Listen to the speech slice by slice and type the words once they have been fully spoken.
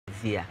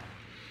Sia.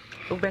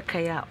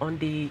 Ubekaya on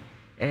the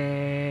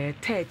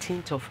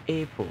 13th of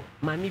April.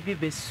 Mami bi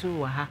besu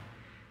wa ha.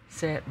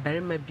 Se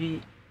barima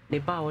bi ne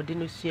ba odi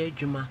no sua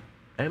adwuma.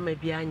 Barima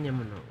bi anyam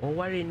no. Wo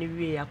ware ni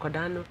wie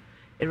akoda no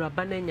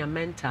eraba na nya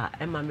menta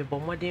e ma me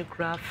bomoden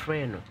kura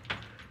frɛ no.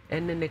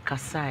 Ene ne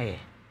kasae.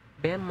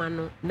 Be ma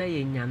no na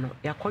yenya no.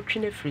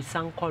 Yakotwe ne firi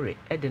sankore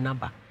e de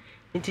naba.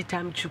 Nti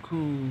tam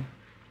chuku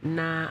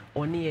na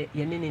oni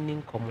ye ne ne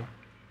nkomo.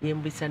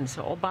 Yembisa ne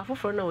se oba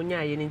foforo na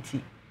onya ye ne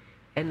nti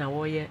e na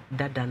wo ye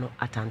dada no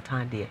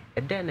atantan de.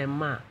 E den ne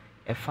ma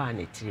e fa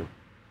ne tirim.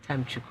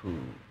 Tam chuku.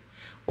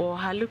 Oh,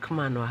 hi, look,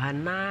 man. Oh, a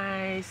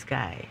nice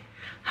guy.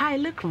 Hi,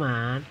 look,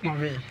 man.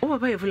 Mommy. Oh,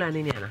 papa, you're full of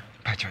Nhyira.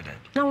 Patch your dad.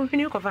 Now, we're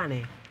going to go find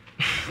it.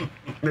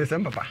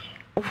 Listen, papa.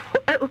 Oh,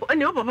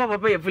 no,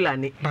 papa, you're full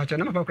of it. Patch your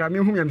number, papa. Me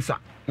whom you are,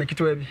 make it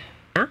to heavy.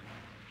 Huh?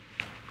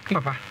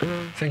 Papa,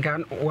 think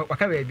I'm what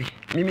baby.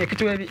 Me make it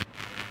to heavy.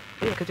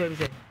 Make it to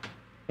heavy.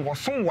 Was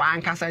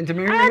someone cast into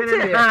me.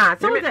 Ah,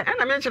 so and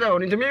I mentioned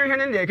it into me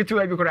and they get to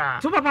heavy.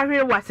 So, papa,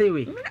 really was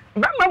saying,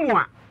 but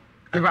Mamma,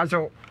 because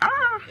so,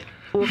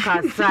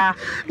 Ukasa.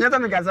 Let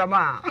me get some.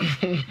 Oh,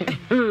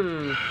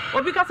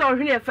 because I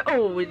hear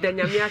oh, with the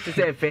Nyamia to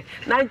say,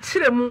 na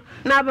chilemu,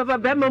 na baba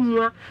bema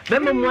na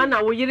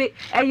wo yire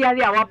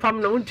eyare awapam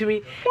na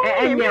untumi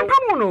enye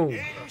pam no.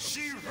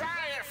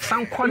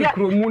 San kwani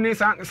kromuni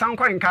san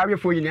kwani carry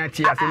for you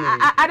ati asemi.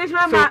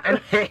 Adishma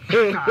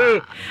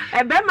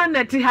e bema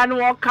na ti ha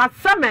no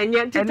kasa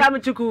menye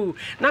ntitam chuku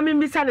na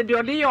mimbisa ne de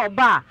ode ye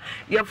oba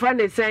your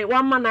friend is saying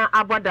one man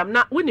abodam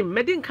na woni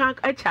medin kan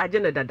a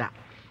charge ne dada.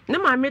 Na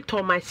ma me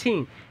to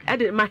machine e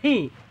de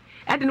mahin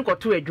e de no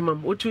koto adwuma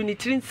m otu ni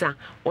tirinsa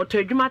oto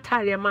adwuma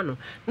tare ma no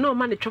na o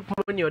ma ne twop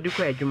money odi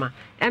ko adwuma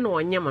e na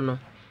onyem no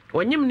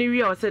onyem ne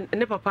wi o se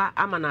ne papa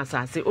ama na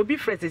asase obi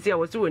frese se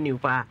wo se woni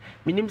pa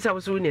minim sa wo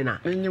se woni na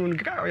nyem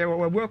ka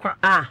wa bu akwa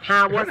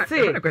ha wo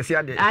se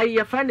ai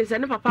ya friend se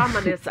ne papa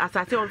ama na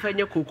asase on fa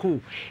nya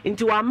koku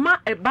nti wa ma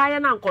e baaya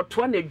na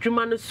nkoto na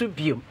adwuma no so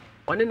biom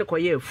one ne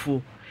koye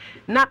afuo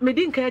na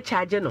medin ka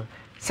charge no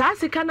saa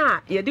sika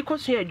na ye di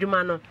koso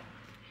adwuma no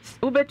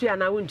ubetu ya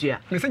na wuntua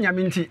me se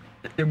nyame nti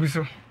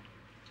eguso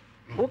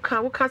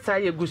uka sa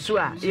yegusu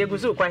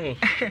kwa he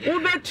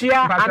ubetu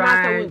ya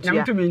anasa wuntua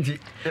nyame tumi nti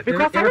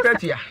because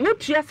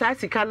wutua sa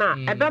sika na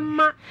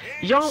ebemma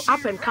young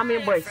up and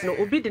coming boys no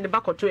obi de ne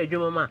bakoto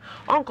adwuma ma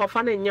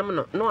onkofa na nyem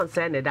no no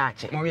onse ne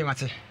daache mo wi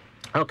mate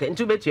okay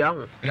ntu betu ya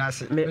ho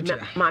gracias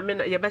ma me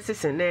ye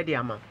besisen na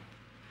dia ma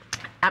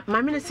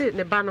ma me ne se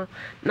ne ba no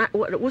na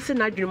wo se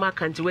na adwuma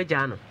kanti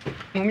wagya no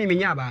mo mi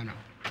nya ba no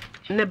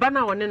ne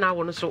bana woni na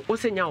wo no so o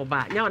se nya wo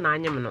ba nya wo na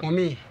anyem no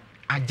omi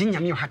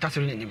aginya me hata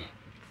so nenim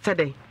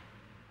sede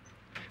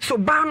so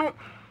ba no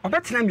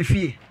obetina me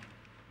fie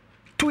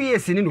 2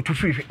 years ni no to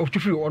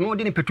free ono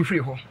de ne petu free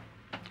ho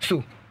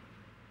so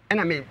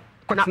ena me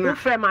na wo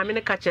frɛ ma me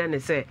ne ka kye ne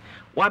se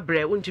wa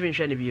brɛ untimi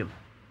hwɛ ne biom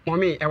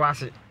omi e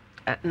wase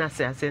na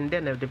se ase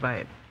nde na de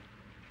ba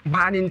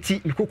ba ne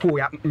nti me kokoo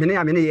ya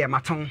me ne ye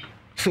maton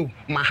so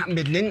ma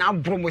medlen na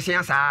bromo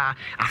sia sa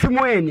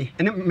afimo ani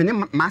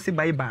me ma se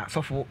bai ba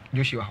sofo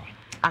Joshua ho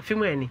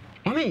afimo ani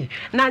mami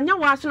na nya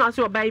wa so na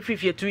so bai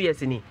fifie 2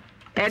 years ni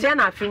e de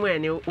na afimo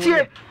ani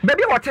tie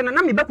baby wote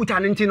na me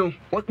bakuta ne nti no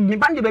me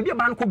bande baby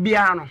ba no ko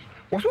bia no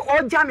wo so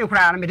oja me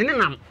kura na me de ne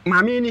nam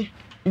mami ni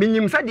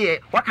menyim sa de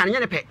waka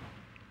ne pe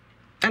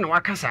ena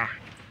waka sa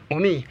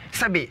mami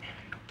sabe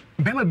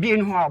bema bia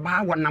ni ho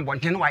ba wonna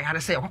bonte no wa yare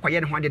se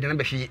kokoye ne ho de na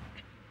ba fie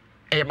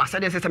e ma sa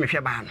de se me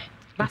hwe ba no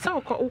basa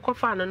uko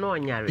fa no no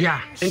nyare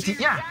ya enti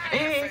ya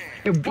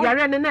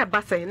yare ne na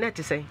ba sai na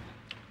ti sai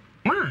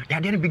ma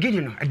ya de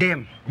beginning no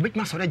dem bit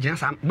ma so de gina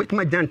sam bit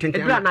ma jan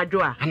tenten ebra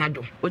anadwo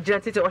anadwo o gina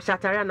tete o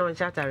shatare na o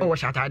shatare o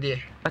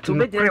shatare but o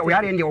be gina o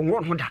yare ndi o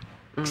won ho da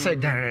say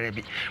darere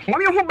bi mo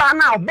me ho ba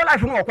na o bo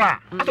life no o kwa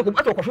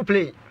atoko fo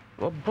play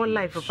o bo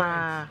life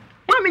pa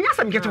ma me nya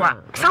sam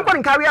ketwa sam kwa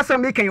nka we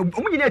asam me kan o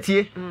mu nyina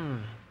tie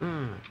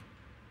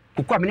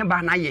kokwa me ne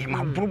ba na ye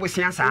ma buru bo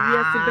sia sa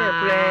yes be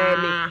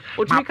brele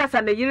o tumi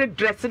kasa na yire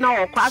dress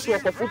na o kwa so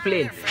o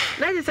plane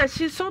na she say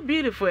she's so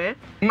beautiful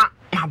ma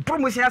buru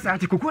mo sia sa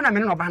ti kokwa na me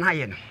no ba na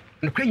ye no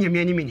kwa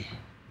nyame ani mini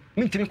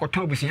me ntimi ko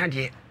ton busia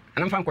de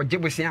ana mfa ko je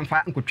busia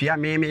mfa nkotua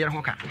me yere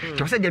ho ka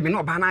to se je me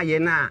no ba na ye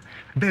na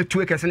be tu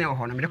ekese na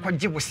ho na me ko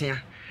je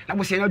busia na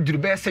busia na duru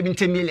be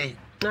 70 million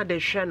na de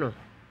hwe no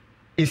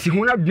isi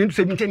hu na duru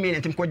 70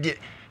 million tim ko je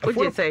o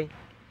je say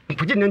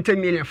Put 90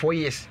 million 4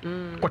 years.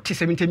 Got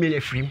 70 million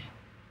free.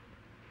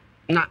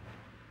 Na,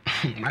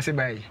 I say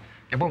by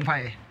a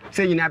bonfire.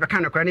 Say you never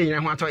can cry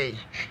in one toy.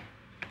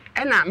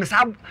 And now, Miss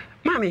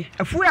Mammy,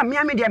 a fool of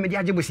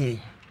media jibusi.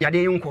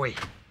 Yade unkoi.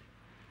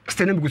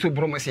 Stand up with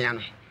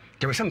Bromosiano.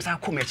 There was some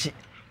sarcomachi.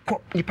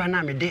 Cop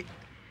Nipanami de.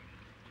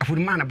 A food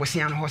man of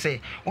Bosiano Jose.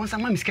 Once a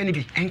mam's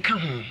Kennedy and come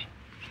home.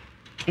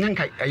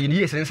 Nanka,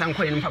 years and some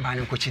coin in Papa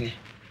and Cochini.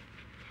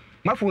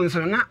 Ma fu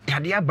nso na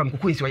yade abam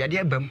kokoisi yade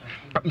abam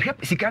hwe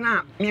sika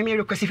na me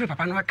request fi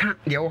papa no aka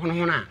de wo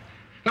hono na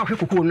na hwe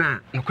kokoo na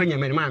no kwanya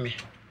mani maame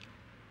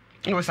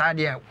no sa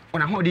de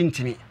ona ho de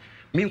ntimi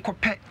me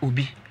nkopɛ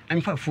obi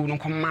emfa fu no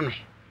komma no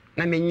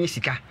na menyi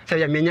sika say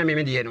ya menya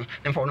me de no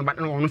na fa no ba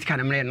no sika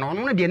na mre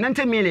no de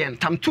 90 million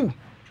tam 2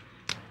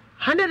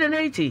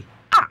 180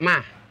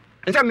 ma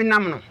nsa me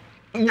nam no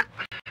nya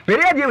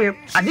mere de we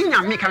ade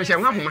nya me kan hye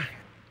ho ahoma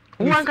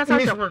wan kasa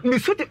hye ho me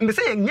so me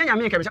say nya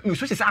me kan me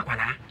so sisa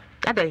akwala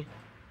adai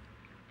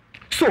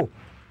so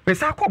me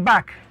say go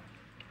back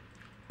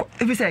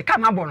if you say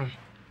come abono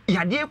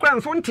ya de kura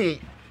nso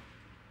nte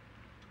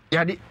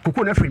ya de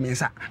koko na free me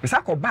say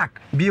go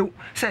back bio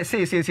say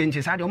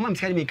nche sa de o mam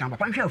sika me kan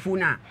papa hwe afu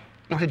na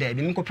no say de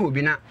bi nko pe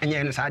obi na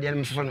enye no sa de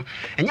no so no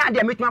enya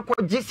de metuma ko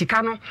gi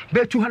sika no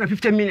be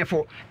 250 million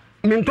for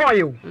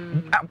mentoyo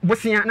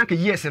bosia na ka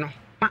yes no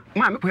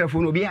ma me ko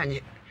afu no obi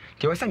anye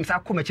ke wo say me sa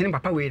ko ma chine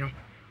papa we no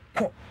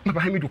ko papa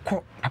hamidu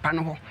ko papa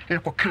no ho na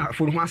ko kan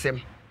afu no ho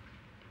asem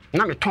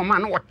na me ton ma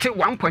no wote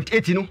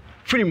 1.8 no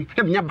film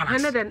na me nya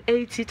balance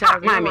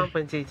 180,000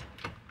 1.8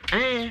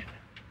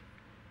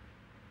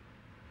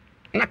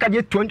 na ka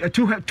je 20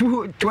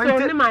 so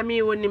ne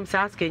mami wonim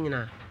sa aska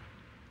nyina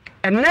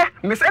enne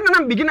me say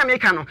na begin me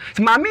ka no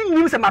mami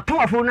nim se ma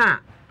ton afo na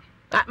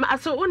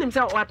so wonim se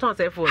waton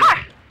se fo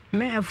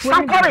me afo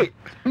sankore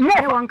no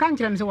wan kan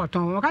kyerem se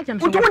waton wan kan kyerem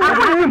se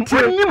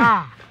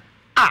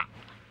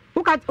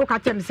uka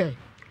kyerem se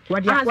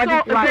wadi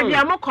baby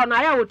amoko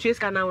na ya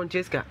wotueska na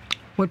wotueska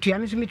wotua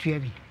me so metua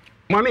bi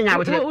mami nya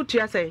wotua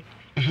wotua say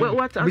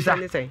what am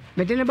I say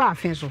me de ne ba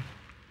afen so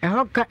e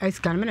ho ka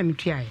eskan me na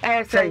metua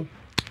say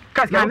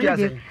ka ska metua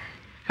say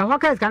e ho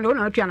ka eskan do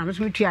na wotua na me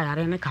so metua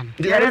yare ne kan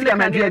de yare ska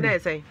metua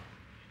say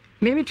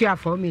me metua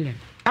 4 million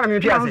ana me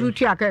metua say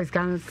wotua ka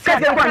eskan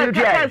kwa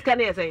metua eskan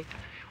ne say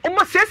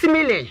almost 6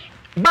 million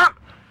ba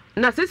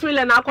na 6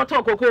 million na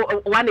akoto koko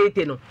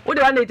 180 no wo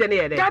de 180 ne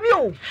ye de gabi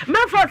o me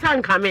for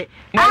tanka me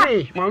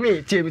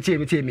mami tie me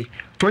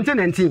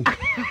 2019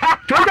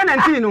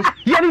 no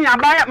ye ni nya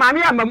ba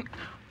mami amam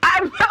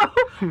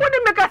wo de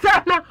me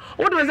kasa no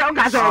wo de se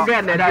kasa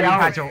again na dia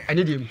ha cho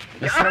ani dim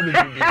yesra be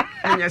bi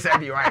nya sa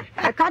bi wai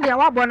e ka dia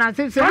wa bona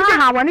se na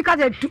ha woni ka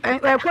se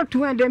ko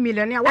 200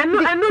 million ya wa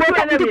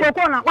di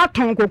koko na wa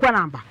ton koko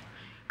na ba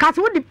ka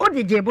se wo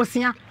di je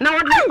bosia na wo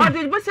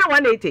di bosia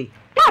 180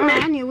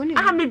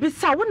 me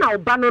bisa wo na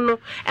oba no no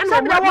e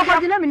no wo ko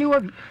dina me ni wo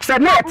bi se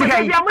na ti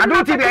gai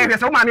adu ti be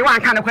se wo ma me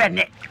wan kan ko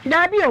enne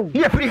da bi o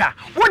ye free ha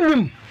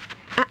wonim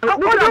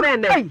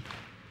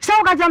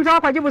so ka jam so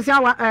kwa jibusia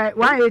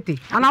 180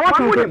 ana wa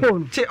ton ko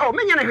no che o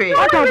me nya na hwe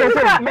o ton ko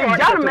me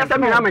janu me se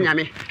me na manya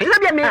me ise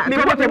bia me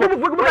ka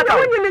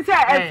wonyi ni se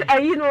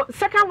you know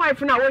second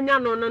wife na wonya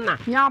no no na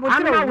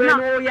ana we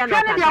no ya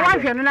na ka dia wa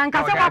hwe no na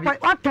nka se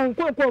wa ton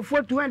ko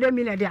for 200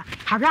 million dia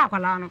ha hwa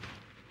akwala no.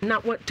 Now,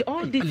 what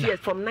all these years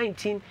from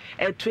 2019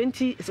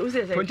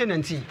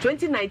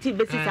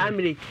 basis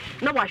family.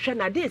 Now, what share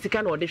na this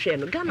can or the share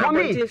no.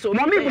 Mommy,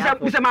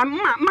 bisa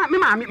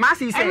ma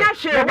si say. No,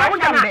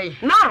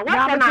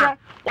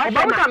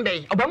 Obam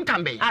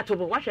tambe.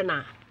 Atobo, what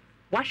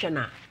share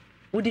na.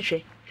 Would you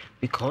share?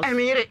 Because I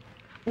mean,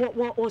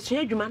 what was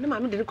your juma? No,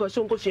 mammy didn't cause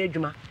so go share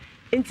juma.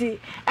 Enti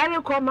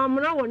ere ko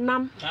mamra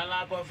wonam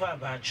ala ko fa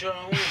ba cho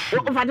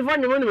wo fa de fo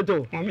nyemo ne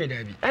to mommy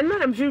dabi en na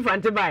dem fi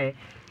fante bae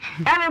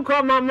ere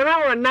ko mamra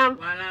wonam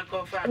ala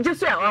ko fa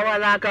jesu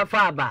wala ka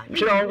fa ba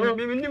cho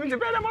mi nim te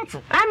bela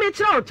mato ai me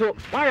cho to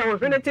wa yo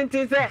hwene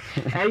tintin se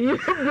ayi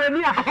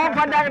broni a ho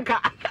badanka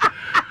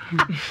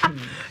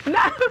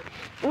na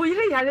wo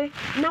yire yare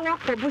na wa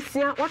ko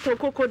busia wa to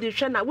koko de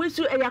hwe na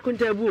wesu eya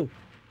kontabu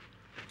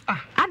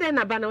ade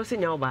na ba na wo se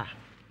nya wo ba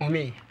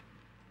mommy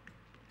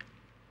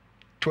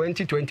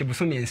 2020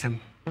 buso mi ensam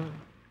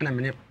na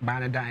mene ba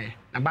na dai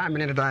na ba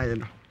mene dai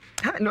no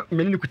ha no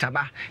mene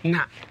kutaba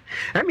na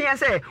me ya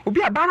say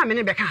obi aba na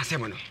mene be ka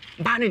asem no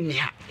ba no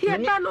nia ya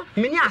ba no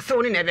mene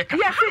asew ne be ka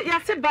ya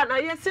se ba na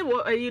ya se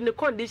wo in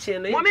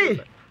condition no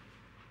mommy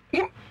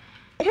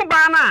o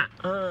ba na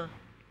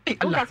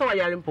unka so wa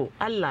yarimpo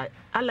Allah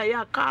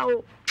ya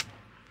kawo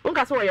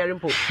unka so wa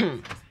yarimpo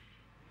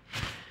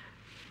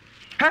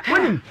ha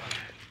woni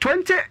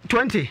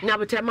 2020 na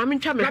bete mami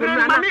ncha me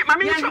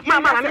hwese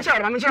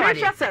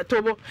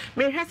tobo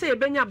me hwese e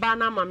benya ba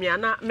na mami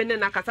ana mene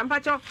na kasa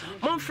mpacho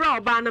monfra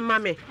oba na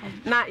mami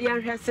na ye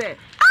hwese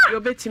yo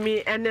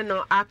betimi ene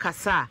no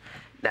akasa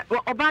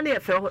oba na ye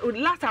fe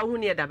last ahu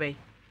ne da ben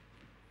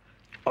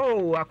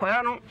oh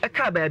akwara no e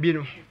ka ba bi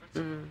no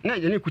na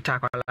ye ne kuta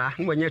akwara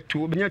mo nya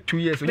 2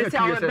 years nya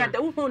 2 years da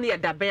hu ne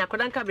da ben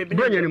akwara nka be bi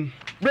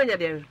bronya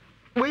dem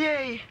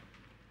boye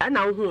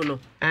ana hu no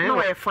no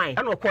we fine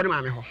ana okọ ne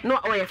maame ho no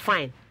we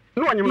fine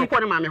no onyem no okọ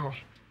ne maame ho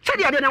se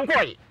dia de na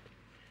nkoi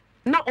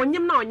na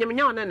onyem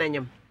nya ona na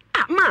nyem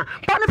ma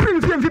pa na fim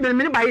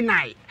me bai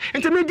nai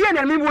enti me dia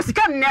na me wo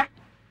sika nne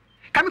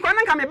ka me kwa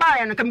na ka me ba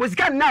ya no ka me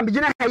sika nne be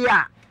gina ha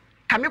ya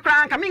ka me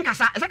kwa ka me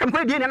nkasa se ka me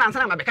kwa dia na ansa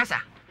na ma be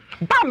kasa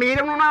ba me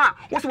yire no na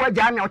wo so wa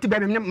ja me oti ba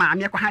me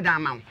maame kwa ha da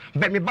ma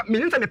ba me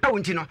nse me pa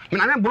wonti no me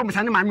na me boro me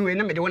sa ne maame we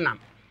na me de wonam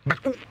but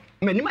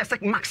me ni ma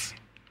sek max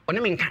one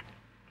me nka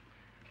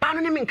ba no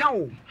ne me nka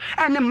o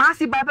ene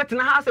maasi ba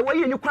betena ha se wo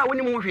ye ni kura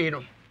woni mo hwe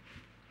no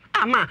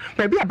ma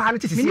baby aba no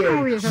tete se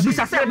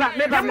bisa se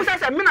ba musa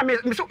se me na me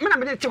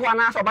te ho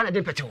ana so ba na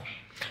de pete ho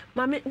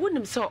mame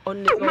wonim so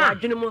on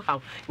adwene mu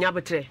haw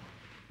nyabetre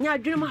nya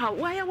adwene mu haw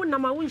wa ya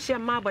wonam a wonhia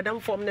ma abadam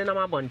fom ne nam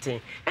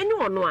abonten enye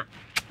ono a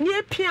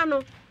ne pia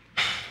no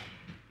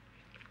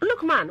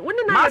look man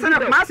woni na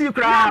masi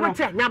kra no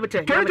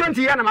nyabetre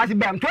 2020 ya na masi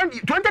bam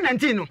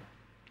 2019 no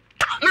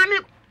na me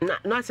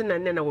no ase na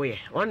ne na wo ye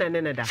ona ne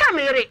ne da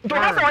chamere to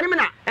na so woni me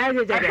na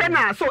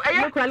na so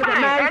eye ko alika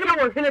ma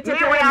wo hene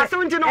tete wo ya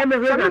so ntino so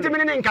ntimi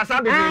ne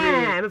nkasa be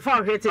me fa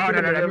wo hete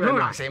tete me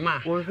na se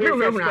ma wo me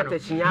ma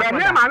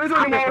me so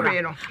ni mo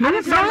hwe no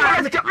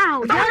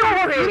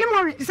mini mo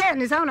se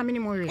ni sa na mini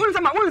mo hwe won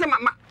sama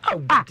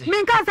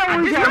min ka sa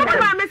won je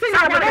ma me se ya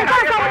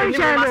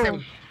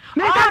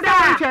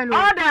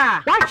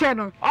Order. What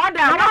channel? What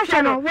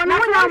channel? When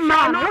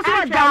man, what's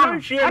your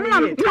down? I'm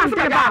not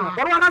down.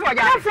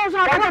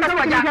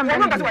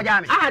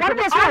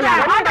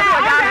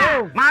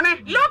 Mommy,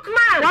 look,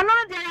 man.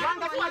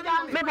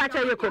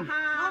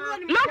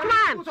 Look,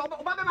 man.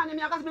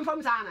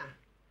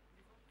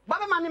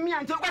 Baba man me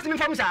anti kwase me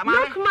fam sa ma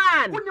look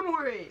man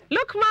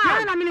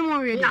na me mo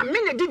we na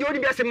me ne didi odi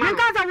bi ase ma me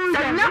ka sa won je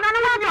na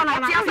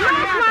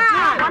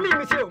me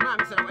me se o ma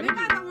me se me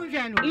ka sa won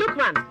je no look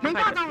man me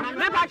ka sa won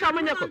me ba cha mo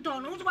nyako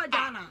no so ba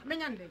jana me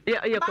nyande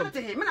ya ko me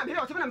na be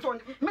o se me na so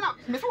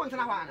me so won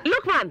tena wa na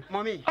look man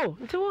mommy oh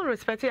nti won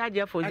respect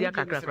adia for dia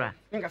kakra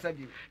ngasa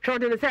bi show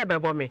de say be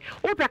bo me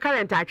wo pe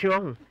current atwe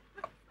ho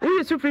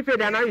we su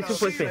prepaid and now you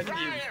postpaid.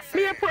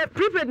 Me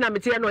prepaid na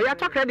metia no ya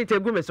to credit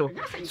egu me so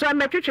I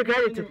met credit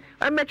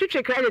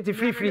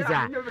free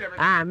freezer.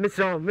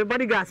 Mr. me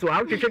body gas so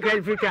I twetwe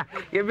credit free car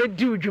you be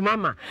do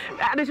dwuma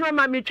ade so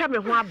ma me twa me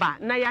ho aba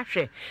na ya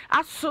hwe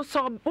aso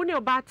so boni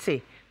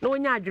obate na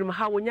onya adwuma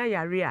ha onya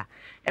yare a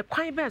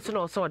ekwan be so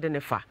na so de ne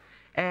fa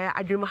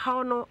adwuma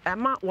ha no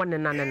ma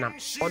wonenanenam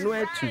ono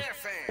atu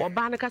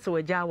oba ne kasa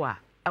wagya wa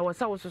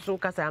awasa wososo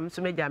kasa am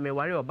so meja me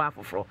ware oba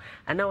afoforo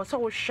ana wasa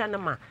wo hwa na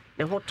ma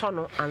ne ho to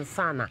no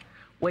ansana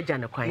wagya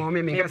ne kwan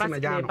me kasa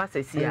meja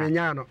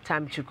no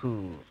time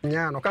chuku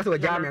nya no kasa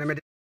wagya me.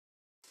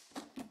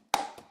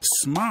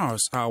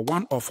 Smiles are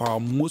one of our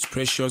most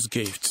precious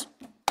gifts.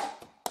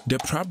 The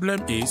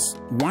problem is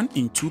 1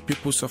 in 2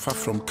 people suffer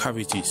from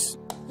cavities.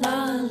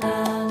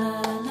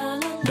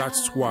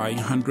 That's why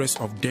hundreds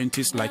of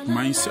dentists like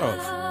myself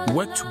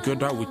work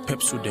together with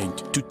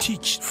Pepsodent to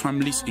teach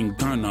families in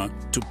Ghana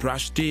to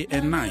brush day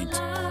and night.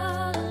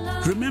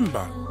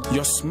 Remember,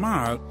 your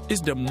smile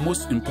is the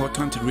most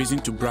important reason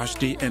to brush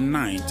day and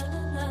night.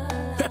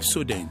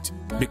 Pepsodent,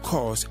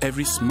 because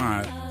every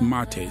smile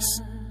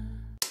matters.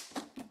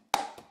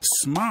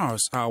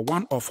 Smiles are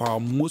one of our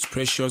most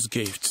precious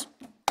gifts.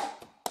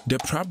 The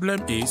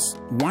problem is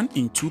 1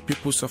 in 2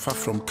 people suffer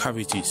from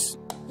cavities.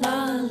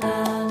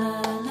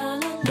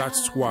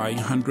 That's why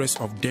hundreds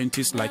of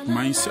dentists like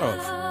myself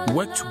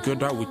work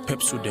together with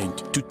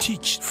Pepsodent to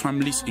teach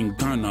families in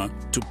Ghana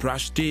to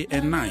brush day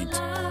and night.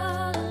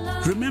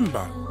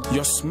 Remember,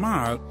 your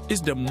smile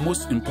is the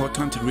most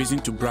important reason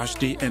to brush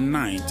day and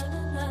night.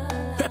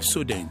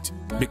 Pepsodent,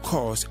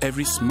 because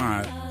every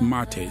smile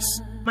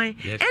matters. My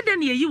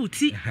eden ye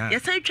yuti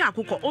yesai twa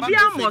akoko obi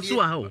amoso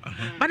a ho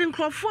but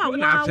nkrofo a wa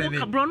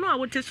kabrono a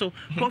wote so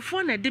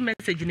nkrofo na de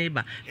message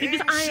neighbor bibi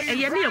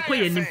eye ne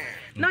yakoyanim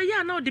na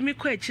ya na odi me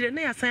kwa akire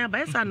na yasan aba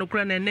yesa no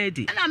kura na na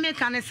edi na me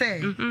ka ne say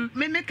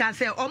me ka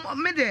say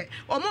me de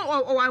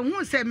wa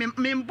hu say me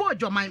mbo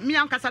odwoman me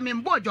ankasa me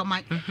mbo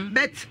odwoman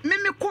but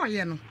me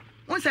koye no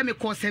won say me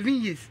ko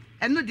 7 years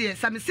eno de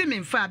sa me se me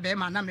mfa be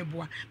ma na me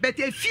boa but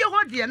efie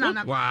ho de na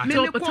me ko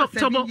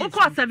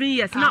 7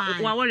 years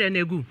na wa wore na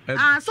egu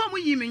so mo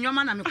yi me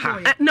nyoma na me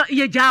koye no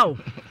ye jao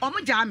omo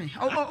ja me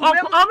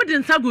omo de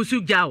nsagu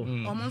su jao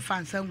omo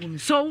mfa nsangu mi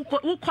so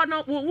wo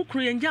kono wo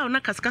kru ye jao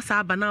na kaskasa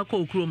aba na ko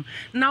okrom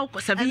na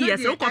 7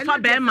 years wo ko fa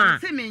be ma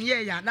se me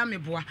ye ya na me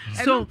boa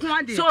so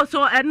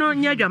eno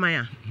nya dwaman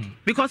ya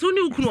because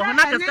uni ukru ho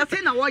na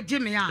kaskasa na wo je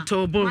me ya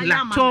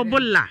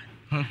tobola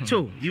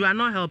so you are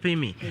not helping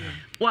me.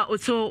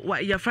 What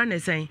your friend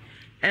is saying,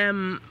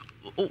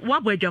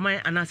 what were your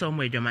mind and answer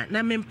my German?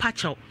 Na me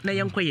patch out, na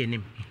young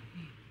quayin.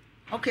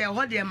 Okay, I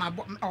hold my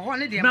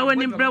holiday.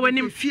 When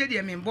him fear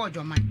them in board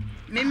your mind.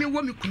 Maybe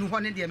woman couldn't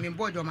hold them in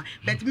board your mind,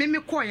 but maybe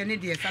quite an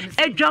idiot.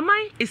 A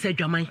German is a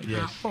German.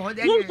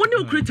 When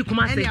you critical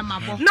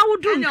myself, now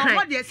do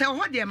what they say,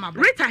 what they are.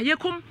 Rita, you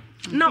come.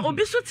 Now,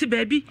 obesity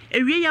baby,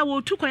 a real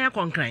will took on your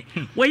concrete.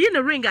 Where you in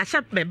the ring, I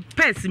shot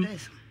person.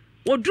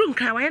 Or drunk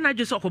cry na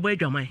just okobwe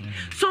dwamai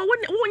so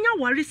when you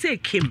worry say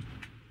kim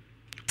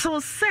so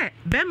say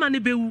be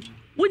man be wu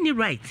woni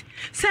right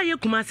say ye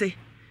kumase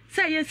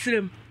say ye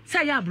srem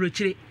say ye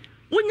abrochire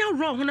wonya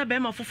ro ho na be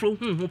ma foforo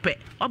hu pe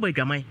obwe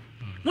dwamai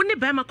woni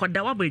be ma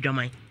koda wabwe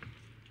dwamai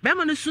be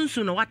ma no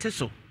sunsun no wate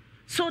so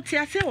ti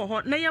ase wo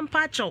ho na ye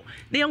mpa acho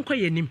na ye nkwa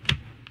yanim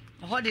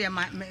ho de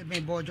me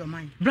bojo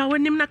man bra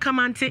wonim na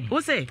kamante wo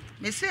say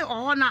me say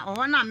ho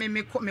na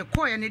me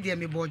koye ne de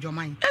me bojo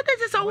man e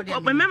dey say wo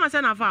remember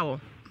say na fa wo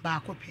ba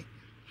ko pe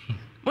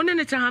woni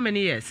ne how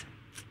many years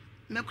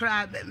me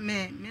kra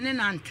me ne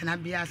na antena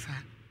biasa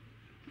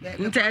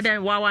Nte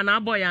den wa na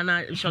boy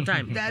na short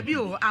time. There be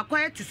o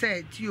akwai to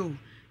say tio.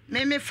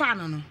 Me fa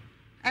no.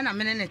 E na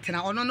me ne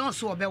tena ono no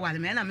so obewale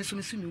me na me so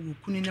me wo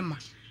kunu ne ma.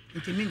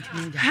 Nti me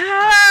ntimi nja.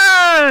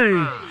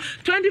 Hey!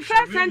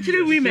 21st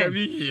century women.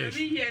 7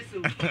 years.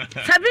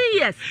 7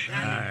 years.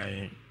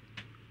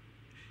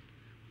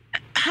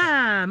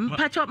 Ha,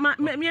 mpacho me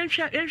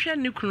nhwe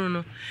ne kunu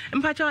no.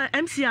 Mpacho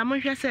MC a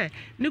monhwe se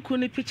ne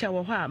kunu picture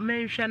wo ho a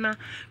menhwe na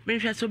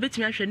menhwe so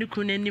betimi ahwe ne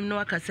kunu anim no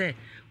aka se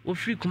wo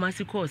free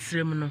Kumasi ko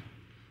osrem no.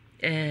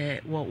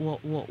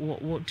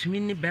 Wo tumi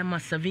ni be ma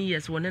 7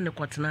 years wo ne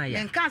kotena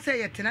ya. Nka se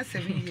ye tena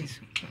 7 years.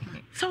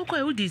 So ko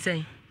e wo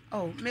design.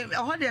 Oh, me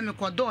ho de me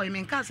kodo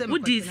me nka se me wo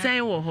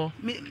design wo ho.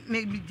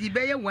 Me di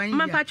be ye 1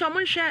 year. Mpacho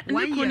monhwe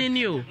ne kunu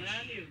ni o.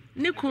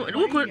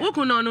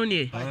 Niku no no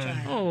ni.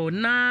 Oh,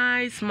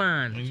 nice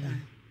man.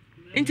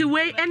 Inti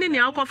we ene ni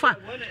akofa.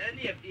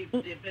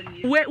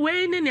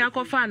 We ene ni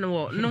akofa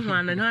no no ho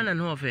ana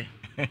no ofe.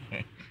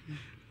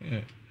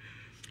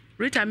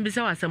 Rita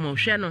mbisa wasem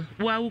hwe no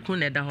wa wuku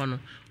na da ho no.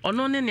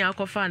 Ono ne ni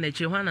akofa na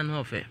chi ho ana no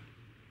ofe.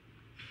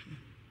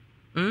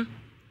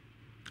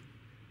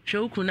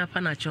 Shoku na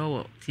pana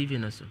chowo TV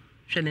no so.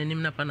 Hwe na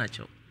nim na pana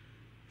chowo.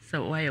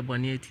 So why e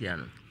boni etia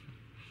no.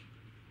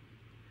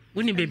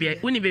 Uni baby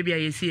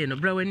ayesie no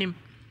bra wanim.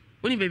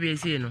 Uni baby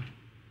ayesie no.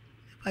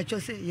 Pacho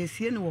say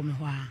yesie no wo me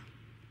ho a.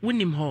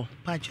 Wonim ho.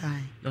 Pacho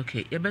ai.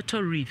 Okay, ye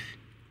better reef.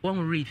 One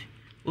reef.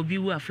 Obi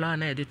wu afla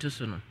na ye de to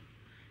so no.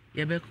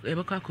 Ye be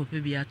kwa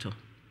kope bi ato.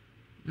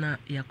 Na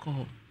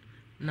yakọ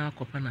na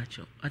akopa na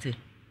cho. Ate.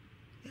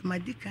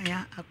 Madika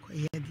ya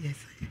akoye de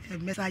say.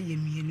 Mesa ye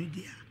mienu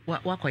dia.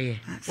 Wakoye.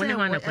 Woni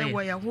ho na koye.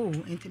 Wo ya ho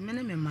enti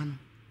mene me ma no.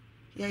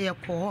 Yeah,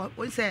 call.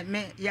 We say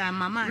me, yeah,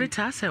 mama.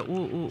 Rita said,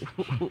 who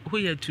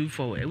you two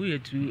for? We are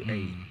two.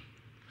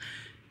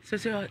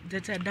 So,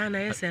 that's a Dana,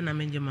 yes, and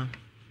I'm in your mom.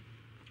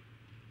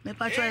 Me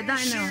patcho e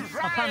dine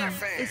papa no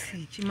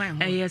esi chima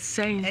ho. Yes,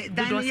 saying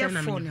dine ye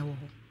phone wo.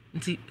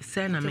 Nti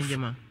say na me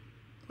jema.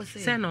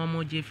 Say na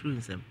omo je fru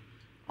nsem.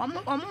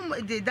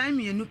 Omo de dine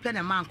mienu pe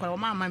na ma ankola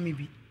omo ama me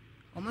bi.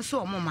 Omo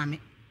so omo ma me.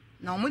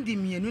 Na omo di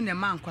mienu na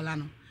ma ankola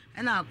no.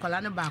 E na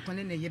ankola no ba ko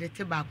ne na yere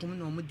te ba ko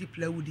na omo di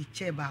plywood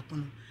chair ba ko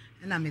no.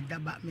 E na me da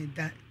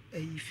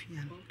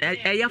ifia no.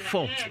 Eya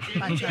 4.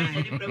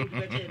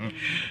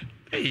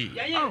 Hey.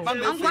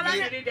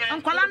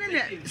 Ankola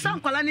ne so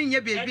ankola ne nye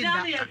baby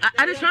da.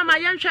 Adesma ma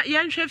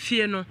yenhwe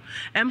fie no.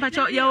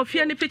 Empacho ya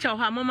ofie ne picture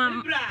ho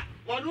amoma.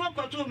 Wonu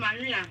okoto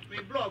manwea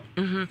me blog.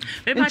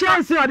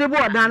 Chance o de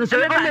bo dan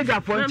so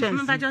omega for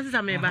chance. Empacho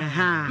sisa me ba.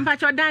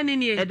 Empacho dan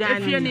ni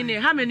efie ni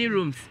how many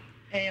rooms?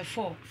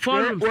 4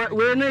 rooms.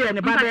 We no ye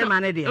ne ba be ma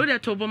ne de. O de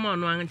to bo mo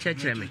no an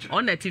chechire me.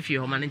 On na tifie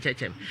ho ma ne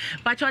chechire me.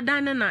 Empacho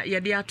dan na ye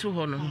de ato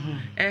ho no.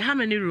 How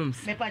many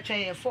rooms? Me pacho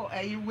ye 4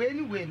 we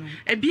no.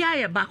 E bia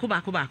ye bako.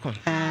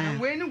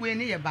 We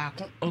ni ye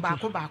bako.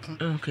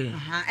 Okay.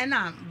 E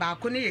na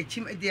bako ne ye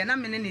chim de na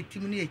me ne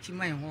tim ne ye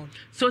chim an ho.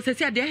 So se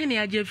se de he ne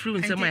age fru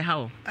nsem e ha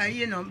ho.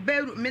 You know,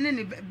 bedroom me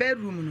ne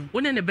bedroom no.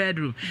 Wone ne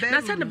bedroom.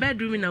 Na se the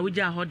bedroom na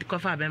wuja ho de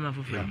kofa be ma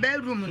foforo.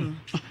 Bedroom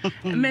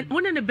no. Me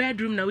wone ne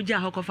bedroom na wuja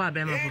ho kofa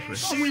be ma foforo.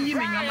 Omo yi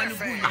me nyoma no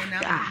bu ye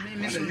na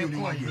me so me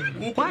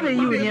ko. Kwa be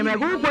yi nyema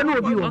go ko na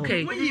obi wo.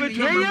 Okay.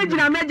 Ye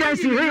jina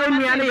emergency he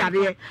onua ne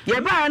yade. Ye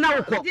ba na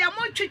wo ko. De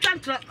mo twitwa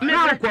ntro.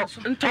 Na wo ko.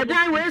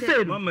 Edan we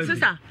say no.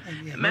 Sister.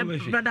 Me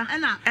brother.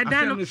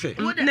 Edan no.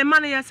 Ne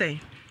man ye say.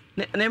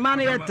 Ne man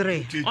ye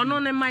 3. Ono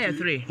ne man ye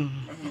 3.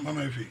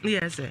 Mama Efi.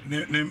 Yes sir.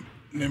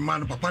 Ne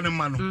man papa ne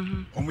man no.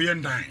 Omo ye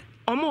ndan.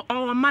 Omo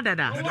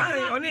madada.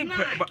 Oni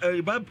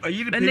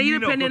yiri And the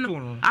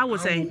European I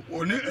was saying.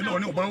 Oni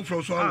oba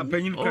fro so awo.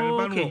 Penyin kan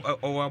ba no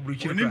o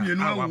abruchi. Oni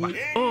mienu awo.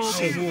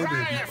 Okay.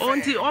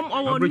 Onti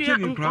onua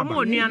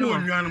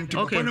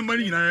no. Okay. Papa ne man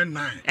nyina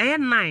 9. Eh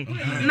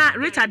 9. Na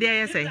Rita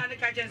there say.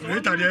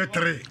 Rita there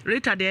 3.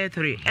 Rita there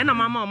 3. And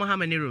mama omo how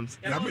many rooms?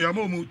 Ya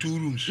mo 2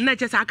 rooms. Na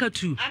just aka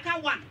 2.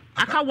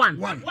 Aka 1.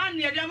 One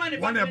ye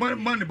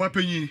man ba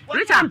penyin.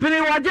 Rita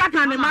Mpini waja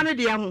kan ne man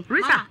de ho.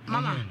 Rita.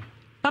 Mama.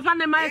 Papa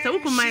ne mai say, who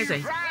could mai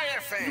say?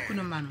 Who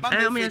no man.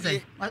 Omo ye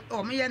say.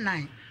 Omo ye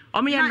 9.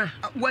 Omo ye na.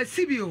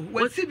 Wasibi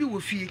wo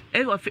fie.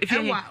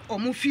 Fie. Wa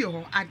omo fie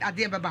ho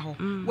ade beba ho.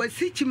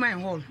 Wasi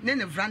chiman hall ne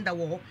ne veranda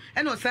wo ho.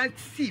 E no san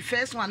see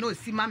first one no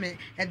see mama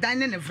e dan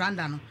ne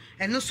veranda no.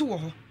 E no so wo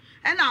ho.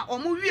 E na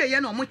omo wie ye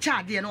na omo cha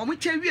ade na omo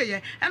cha wie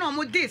ye. E na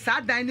omo de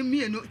sa dan ne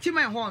mienu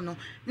chiman hall no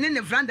ne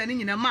ne veranda ne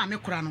nyina ma me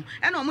kura no.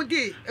 E na omo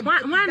de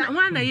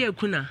Wan na ye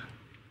kuna.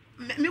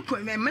 Me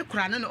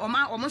kura no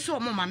omo so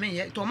omo mama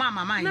ye to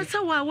mama ye. Na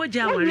sa wa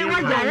waja wa. Ni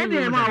waja ye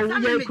de ma wo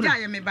ye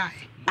kura. Me ba.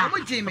 Omo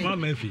jimi.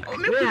 Mama Efi.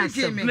 Me kura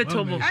jimi. Me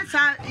tobo.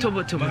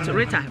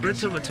 Rita.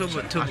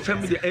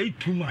 Family dey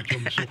too much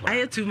on so.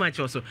 I too much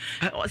also.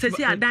 Say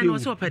see adan no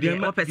so opede.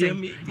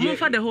 Move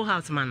for the whole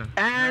house man.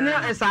 No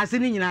esase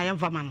ni nyina ye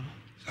mfa man.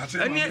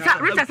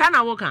 Rita sa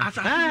na wo kan.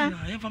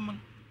 Ye fama.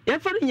 Ye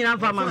fa ni nyina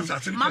mfa man.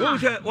 Mama.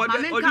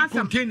 What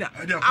container?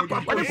 O de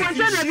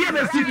container bi e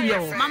be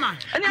studio. Mama.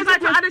 Eni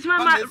mpacho adesima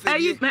ma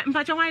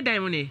mpacho wan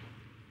dan mu ni.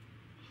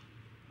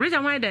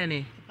 Rita wan dan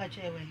ni.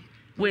 Pache we.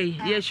 We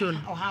ye show no.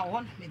 O ha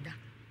won me da.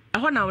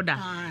 Ɛhɔ na woda.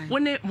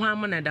 Wone ho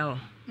amona da ho.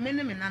 Me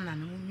ne me nana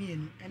no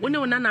mienu.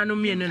 Wone nana no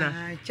mienu na.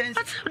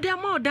 But dey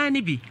ma odan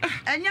ni bi.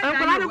 Enya da.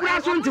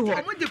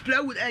 Omo de play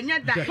with enya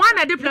da. One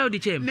na de play with the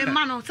chair. Me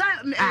ma no sa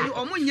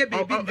omo nye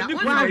baby da.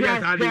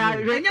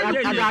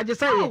 Enya je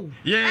say.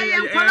 Yeah.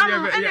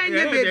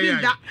 Enya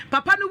baby da.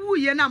 Papa no wu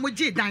ye na mo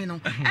je dan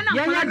no. Ena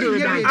kwa de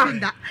baby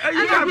da.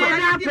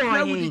 Enya de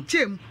play with the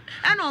chair.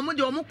 Ena omo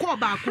de omo call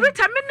back.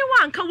 Rita me ne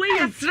wan ka we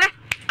yesre.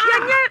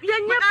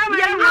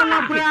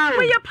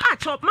 We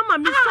patch up, Mama,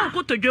 Miss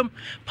go to Jum.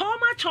 Paul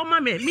match on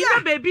mammy, me a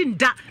baby in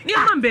that, near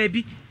my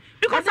baby.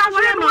 Because I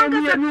want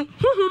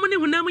who many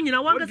who never you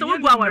know, one gets a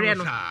go our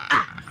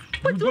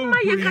What do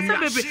my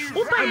baby?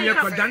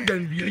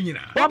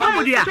 What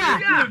would you?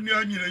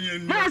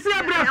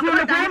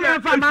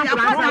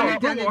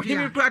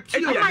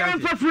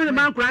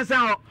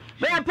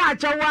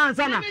 Patch one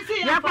sana.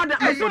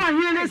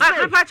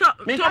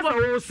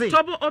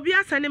 Tobo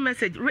obia send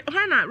message.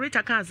 When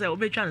Rita can say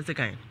obe twan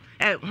second.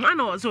 One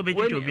also obe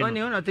juju obi. One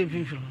not think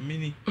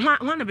mini.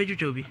 One obe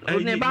juju obi.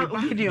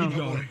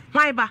 Gideon.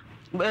 Why ba?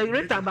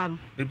 Rita ban.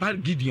 The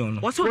bad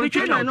Gideon. What's obe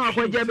juju no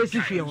akwaje be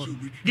sifie ho.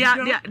 They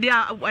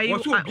are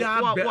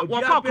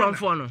what call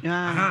for no.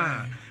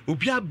 Ah.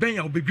 Obia ben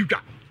ya obe juju.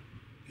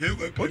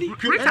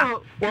 Rita,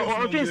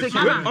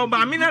 oh,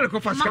 Mamma, go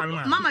fast.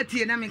 Mamma,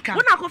 Tia, na me can.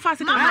 What I go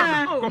fast? Oh,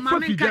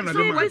 Mamma, can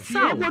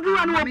so what do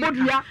I know about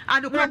you?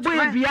 I don't want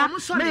to be a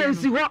sorry.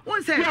 See what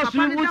one say, Papa,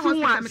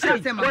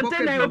 say, what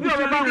then I will be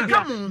about.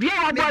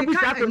 Yeah, I will be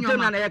back in your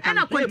man. And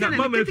I quit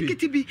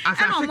to be. I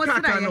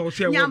almost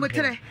say,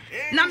 Yamutre.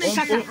 Nami,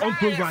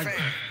 provide.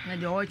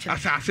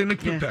 Assassin,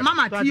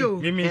 Mamma, Tio,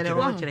 and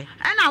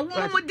I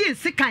won't did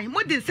second,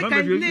 what did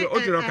second,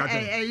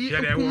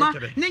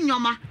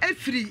 Ninyoma,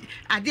 every.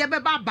 Dear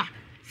Baba,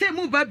 say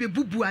move baby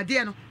boo boo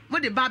adiano.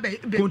 What the Baba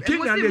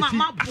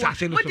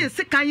assassin? What is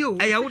sick? You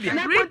Rita,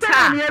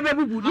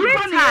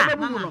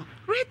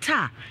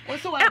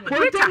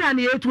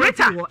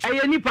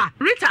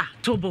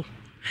 Tobo.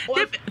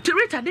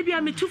 Rita, they be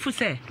a me too for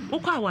say,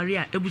 Oka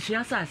warrior, a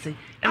bushia sassy,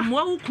 and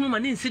what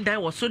woman in sit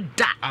down was so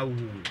da.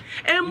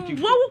 And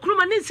what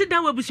woman in sit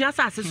down with bushia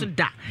sassy so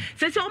da.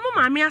 Says your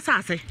mamma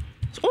sassy.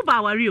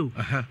 Oba warrior.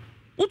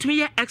 Ut me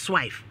your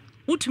ex-wife,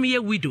 ut me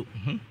a widow.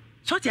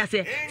 So I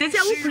say, they say,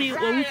 Whooping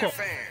or Whoop.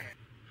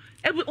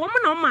 Every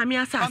woman on mammy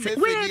assassin,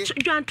 where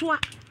John Toa,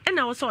 and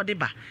I was saw the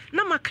bar.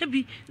 No, my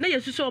cabby, no,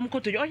 you saw him go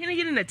to your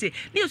unit,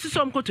 you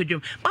saw him go to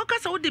Jim.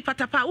 Because all the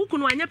patapa, who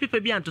can want people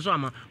beyond to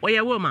summer, or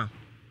your woman.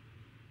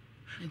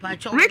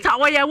 Rita,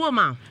 or your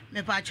woman.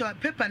 Me patch your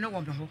paper, no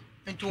one.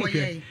 I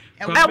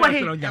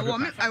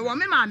want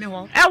me, mammy.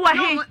 I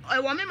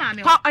want me,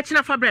 mammy. How I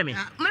for Bremy.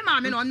 My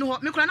mammy on no,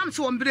 me cram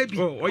so on baby.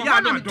 Oh,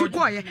 yeah, I'm too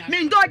quiet.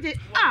 Me dodgy.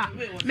 Ah,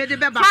 made the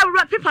beba.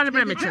 People on the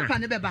Bremy.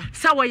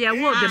 So, ya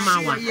will the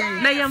Mawa.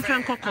 Nay, young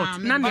Franco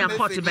court, none of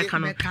pot to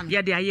Becano.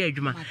 Yet they are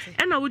Yajuma.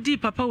 And I would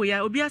deep papa, we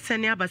are Obia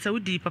Senia, but so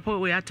deep papa,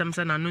 we are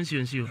Thompson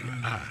announces you.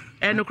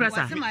 And no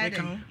crassa.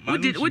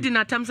 We did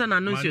not Thompson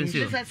announces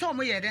you.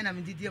 Then I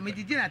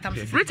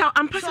did Rita,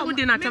 I'm passing with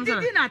dinner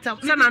Thompson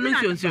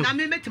announces you. I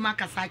met my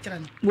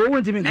Cassatran. What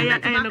would you mean? I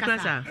am no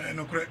crassa.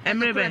 And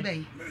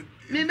maybe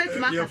me met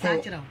my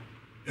Cassatran.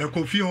 A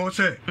coffee horse,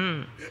 a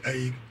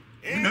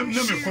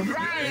number come,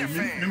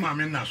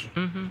 Mamma Nasso.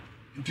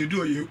 To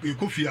do a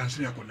coffee and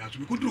snake on us.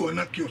 We could do a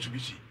not kiosk,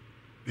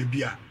 the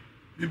beer.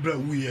 We brought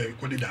we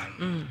called it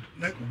down.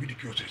 That would be the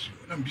kiosks.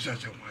 I'm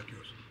besides my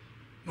kiosk.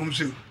 No,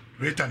 say,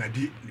 Rita and I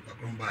did the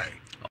background by.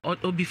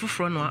 Or before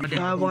front,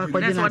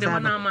 that's what they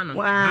want now, man.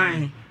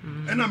 Why?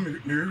 And I'm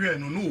very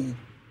no.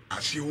 I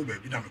see all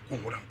baby, I'm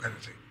what I'm going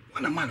to say.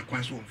 When a man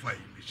acquires one fire,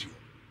 miss you.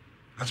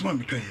 As one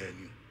became here.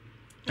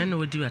 And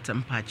would do at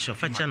some patch of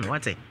Fachan,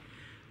 what a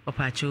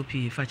patch of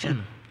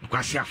Fachan.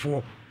 Quasia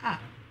for.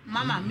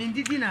 Mamma,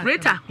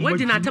 Rita, what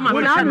did not tell me?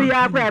 We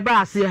are by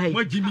Bass here.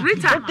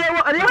 Rita,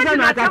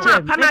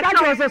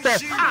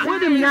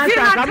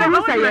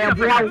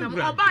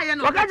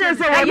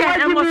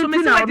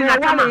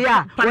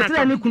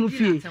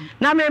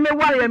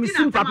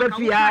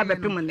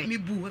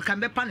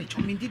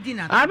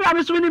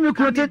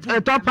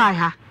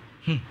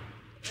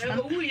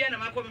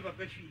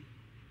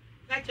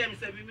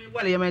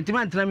 well, you might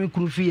demand to me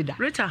crufida.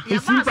 Rita, you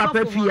see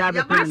Papa Fia,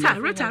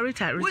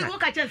 Rita. We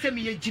look at you,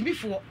 me Jimmy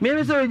for.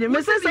 Maybe so,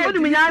 Mrs. Old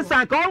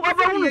Minasa, all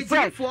over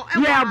the for.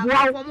 Yeah,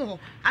 wow.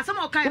 As some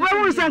kind of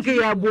sanky,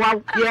 yeah,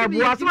 wow,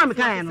 some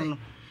kind.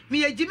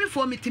 Me a Jimmy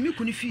for me to me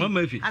couldn't feel.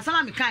 As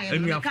some kind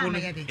of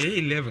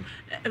 11.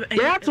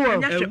 Yeah,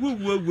 12.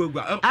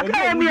 I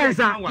can't be as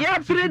yeah,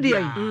 pretty.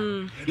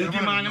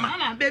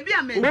 Mamma, baby,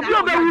 I'm in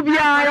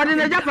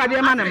a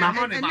Japanese man, and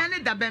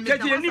then the Bemmy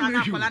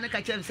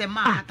say,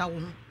 Mamma.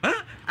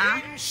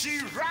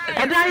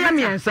 And I am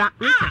answer.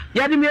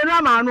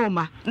 Yadimira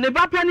Noma,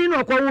 never penny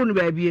no call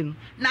baby.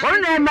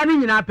 Only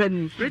money in a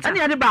penny. And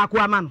the other back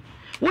woman.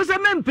 wo se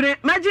mempre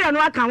maji anu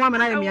aka wa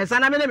mana yemi esa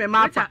na me ne me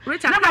mafa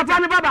na papa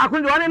ne baba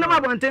akun do ne na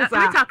mabonten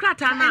sa Rita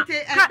krata na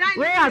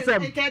we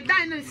asem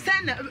dan no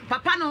send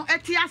papa no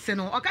eti ase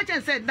no o ka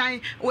chen say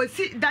dan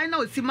na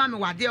osi mame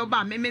wade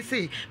oba me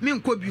say me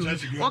nko bi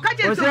o ka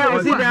chen say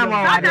osi dan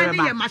ma wade dan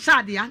ye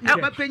mashade ya na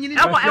papa nyini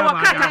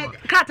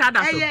krata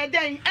da so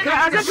den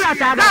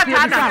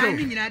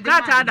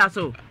krata da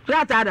so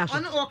krata da so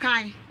ono o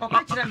kan o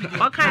ka kire me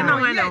o kan na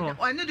wan na ho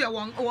ono de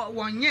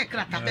won nye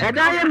krata e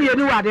dan ye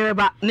mienu wade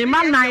ba ne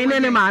ma nan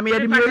ne ma me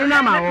de mienu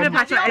na ma o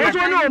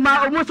so no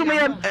ma o muso me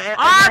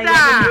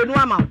mienu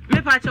ama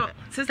me pa cho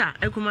sister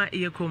ekuma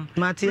yekom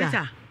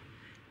Matia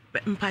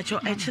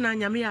mpacho echina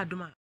nyame ya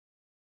adoma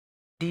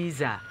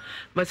Diza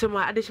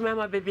masema adishima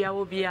ma baby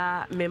awo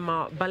bia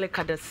mema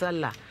balika da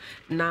sala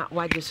na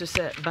waje so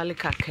se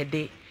balika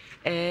kede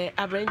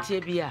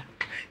abrantie bia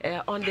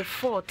on the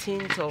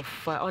 13th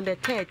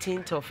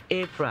of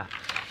April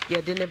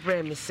ya de ne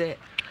bre me se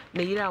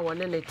Nhyira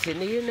wona ne te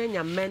ne yire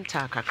nya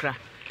menta kakra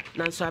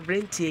nanso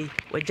abrantie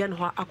wajan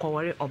ho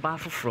akwaware oba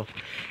foforo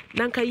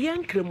nanka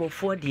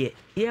yankremofo de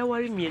ye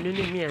ware mienu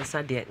ne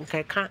miensa de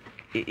nka ka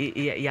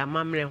ya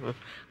mamre ho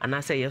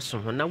anase yeso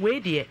ho na we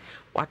de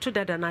wato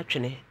dada na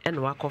twene ene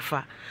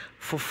wakofa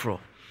foforo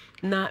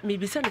na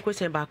mebisa ne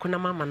question ba ko na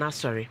mama na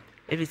sorry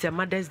if it's a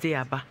Mother's Day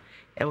aba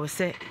e wo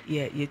se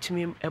ye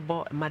tumi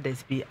ebo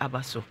Mother's Day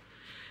aba so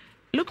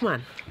look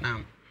man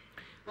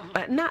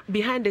na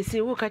behind the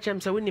scene wo ka chem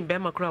se woni be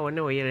makra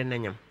woni wo yere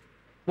nanyam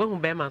wo hu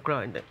be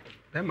makra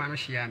be ma no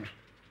hia me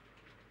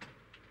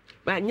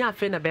ba nya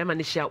fe na be ma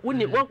no hia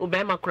woni wo hu be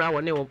makra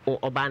woni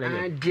oba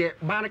nanyam de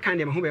ba na kan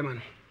de hu be ma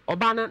no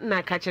oba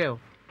na ka kire o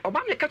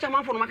oba me ka cha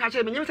manfo no ma ka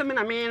kire me nyem se me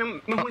na me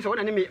hu se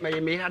wona ne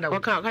me hada wo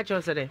ka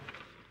kire se de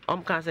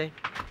ka se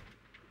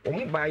o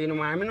mu ba yi no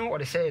ma me no o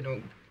de say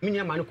no me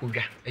nya ma no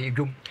kodwa e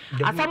dwom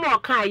asama o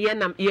ka ye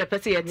na ye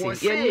pese ye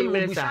ti ye ni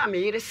mirisa me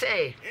yire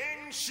say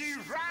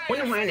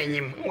woni ho na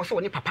nyim wo so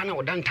woni papa na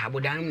oda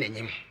ntabo dan na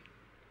nyim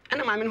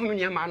ana ma me no hu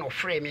nya ma na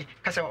ofre me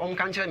ka se o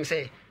mka nkire me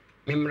say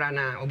me mra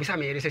na obisa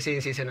me yire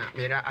se na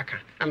me ra aka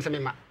am se me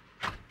ma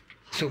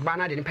so ba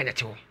na de ni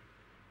penete wo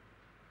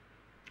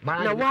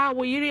na wa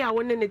wo yiri a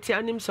woni ne ti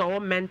anim so wo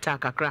menta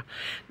kakra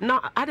na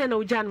ada na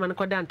ujan man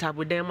ko dan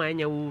tabo dan ma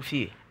anya wo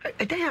fie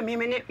dan ya me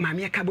ne ma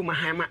me aka bo ma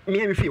han ma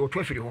me fie wo to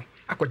afiri ho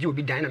akọje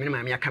obi dan na me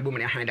ma me aka bo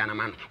me han dan na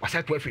ma no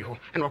wasa to afiri ho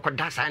ena ko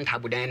da sa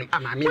ntabo dan no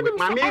ma me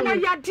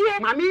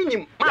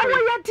nyim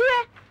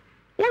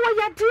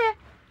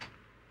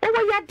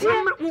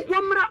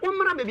wo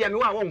mra bebia me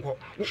wa wonko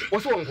wo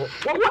so wonko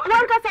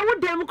won ka sa wo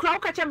dem kra wo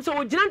ka chem so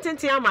wo gina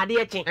tenten amade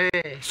ye chen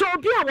so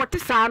obi a wote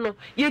sa no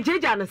ye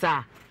jeja no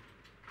sa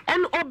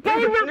en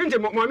obey na nje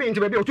mo me nje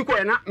bebia otuko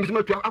ya na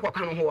mtumatu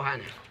akwa no ho ha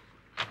na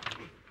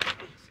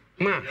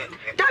ma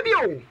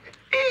dabio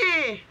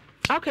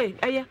okay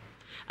aya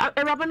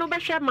Raba no be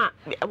hwe ma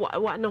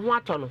ne ho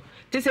ato no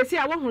te sesi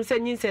a wo hu se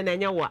nyinse na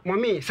nya wo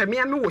mommy se me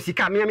wo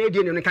sika me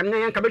die no kan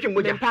nya ka be hwe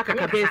moja pa ka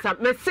bensa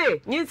me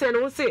se nyinse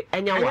no wo se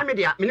enya wo anya me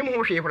dia me nim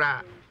ho hwe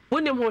hura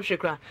wonim ho hwe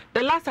kra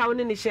the last hour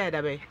ni share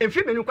da be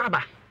emfi me nu kwa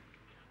ba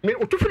me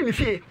otufiri me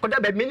fie ko da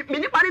ba me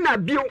ni pare na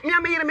bio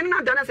me yere me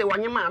na da na se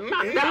wanye ma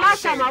the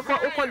last time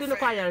akọ di no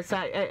kwa yare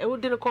sa e wo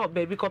di no ko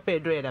baby ko pe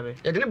do da be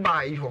ye de ne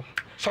ba yi ho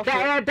so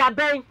da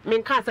ben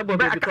me kan sa bo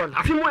baby ko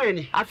afimu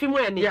ani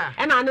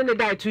e na ane ne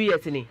die 2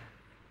 years ni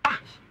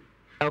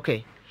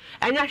okay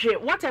anya hwe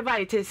whatever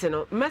it is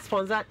no me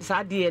sponsor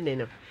sa DNA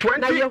no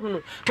na ye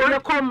hunu to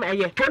come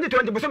eye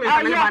 2020 boso me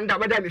kan na banda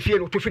ba da me fie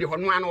no otufiri ho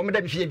no ana me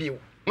da me fie bio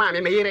ma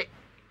me yere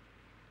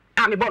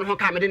me bon ho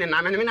ka me de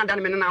na me na da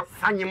me na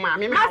anye ma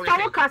me masa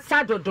wo ka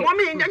sa dodo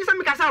mommy nje se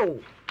me ka sa o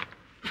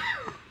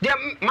de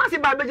masi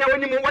ba beja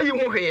woni mo wayi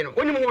ho hwe no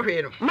woni mo ho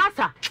hwe no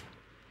masa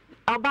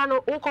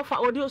abano wo ko fa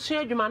odi osun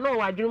adwuma na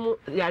wo adwuma mu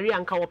yare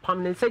anka wo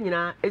pam ne nsa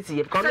nyina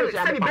esiye ko no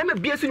se be me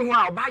bie sunu ho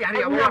a oba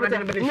yare wo na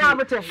de be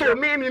so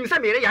me se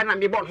me yare yare na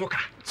me bon ho ka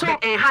so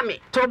ha me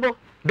tobo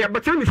be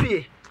botel me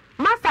fie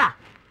masa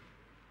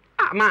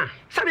ma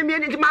sabi mi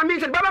ni ma mi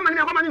se baba man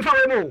mi ko ma mi fa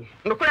we mo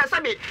no ko ya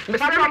sabi me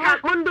sabi ka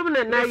mondum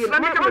ne na yi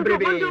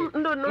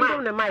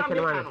mondum ne mic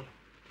ne ma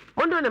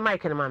mondum ne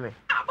mic ne ma me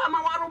aba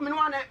ma waro mi no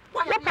ane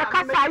wo pa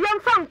kasa yem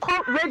fa nko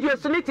radio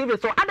so ni TV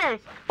so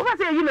ade wo ba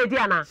se yi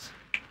media na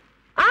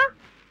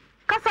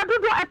kasa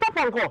dodo e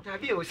poponko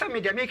tabi o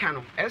sabi de me ka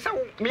no e sa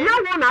mi na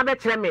wo na be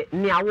kire me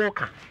ni awo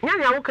ka nya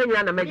ni awo ka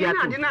nya na media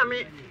tu na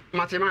me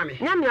matemami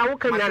nya ni awo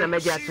ka nya na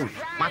media tu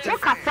wo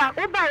kasa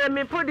wo ba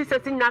me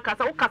producers nya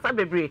kasa wo kasa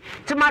bebre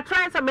ti ma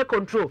try say me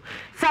control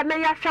sa na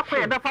ya hwe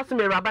kwa e be fa so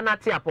me raba na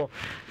te apo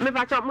me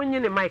pa cha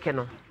munyi ni mic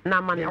no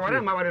na ma ne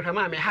awara ma ware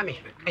ma me ha me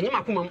enyi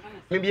makoma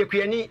me bie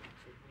kuani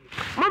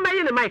mo ma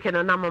yi ni mic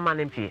no na mo ma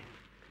ne pie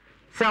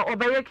sa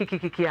obeye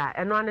kikikiki a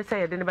eno ane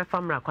say de ne be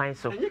famra kwan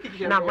so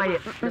na maye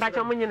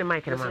mbacho munyi ne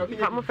mic ne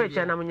ma mo fa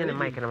cha na munyi ne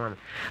mic ne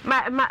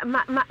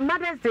ma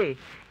Mother's Day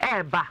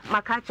ba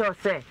makacho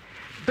say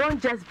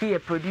don't just be a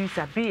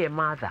producer, be a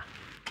mother.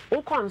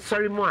 wokɔ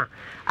nsɔre mu a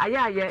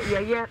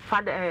ayɛ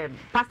father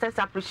pastors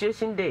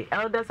appreciation day,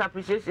 elders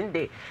appreciation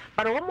day,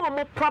 but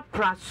wɔn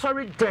proper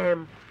sorry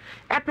dem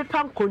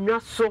epepa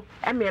nkonnwa so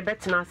eme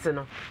ebetena ase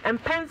no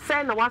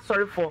empense na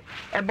wasɔre for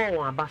ɛbɔ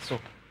wɔn aba so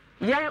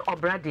yɛn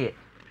ɔbrade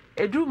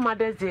edu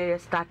mothers day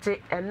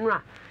started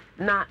enra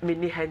na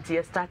mini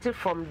hanti started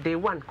from day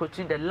 1 go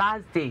to the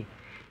last day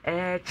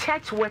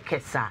church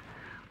workers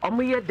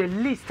omoye the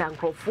least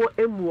ankrofo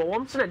emu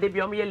wom so na de bi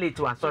omoye late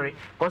wa sorry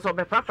because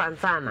obeprapa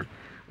nsana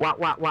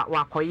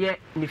wa koye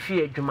ne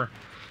fie adwuma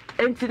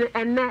enti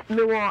enne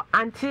me wo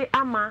anti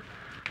ama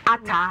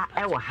ata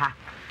ewo ha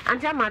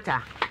anti ama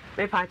ata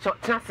me pa cho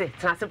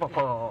tenase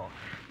boko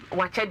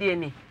wa chede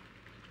ni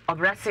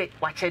obrase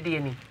wa chede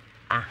ni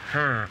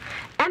aha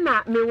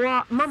ena me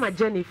wo mama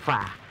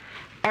Jennifer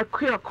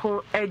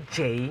ekuoko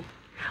ejei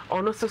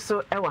ono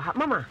so ewo ha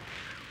mama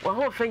wa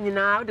ho fa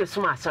nyina o de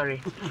suma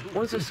sorry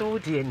won so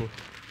die ni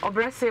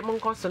obrase mo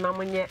nkoso na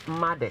monye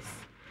mothers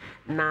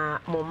na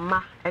mo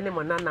ma ene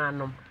mo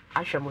nananom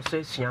ahwe mo so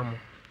esua mo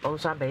on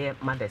so abeye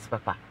mothers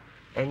papa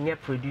enye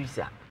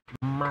producer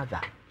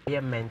mother ye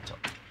mentor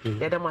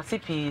ye da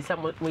masipi sa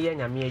mo ye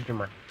nyame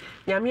adwuma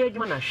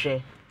na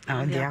hwe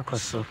Andi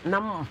akoso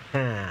nam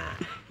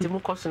ti mu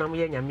koso na mo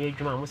ye nyame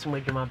adwuma mo so mo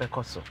adwuma be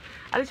koso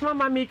alisi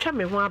mama me twa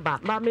me ho aba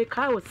ba me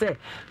kai wo se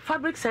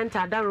fabric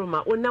center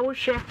daroma ona wo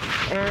hwe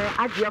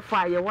agiefo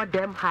aye wo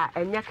dem ha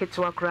enya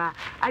ketwa kra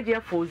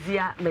agiefo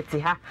ozia meti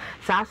ha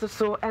sa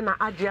so na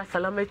agia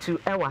salamatu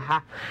ewa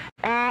ha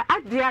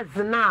agia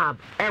zinab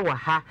ewa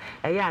ha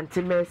eya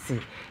anti mercy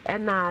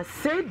na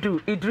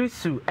sedu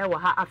idrisu ewa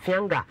ha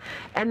afianga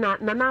na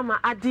nanama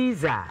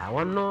adiza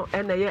wono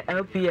na ye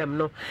LPM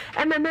no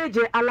na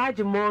neje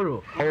Alaji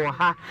Moro ewa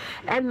ha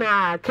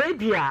na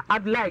Kedia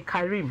Abdullah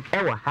Karim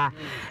ewa ha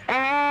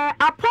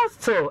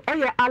Apostle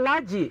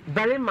Alaji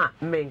Barima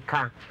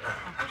Menka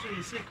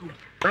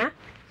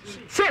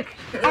Shake.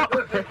 Oh.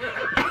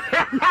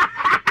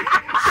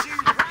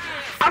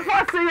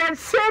 Apostle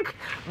Shake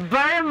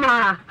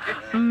Barima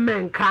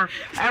Menka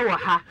ewa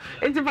ha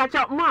enti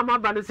facha mo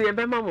amaba no se ye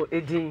bema mo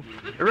edin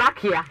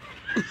Rakia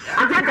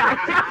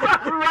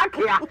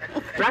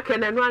Rakia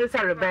na no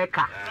answer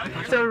Rebecca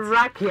so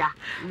Rakia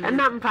and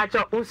na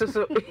mpacha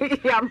ususu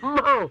ya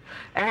mo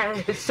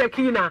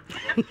Shakina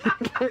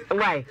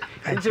why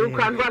you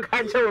can go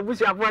catch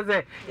obusu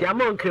afose ya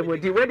mo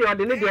nkremodi we de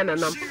ode ne de na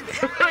nam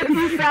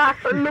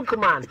look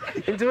man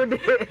into the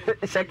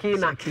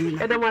Shakina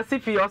and am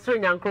asifi osro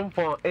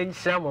nyankrompo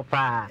enhira mo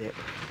pa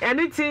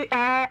eniti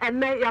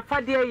enne ya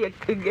fade ye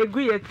egu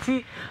ye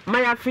ti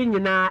mayafi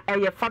nyina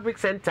ye fabric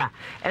center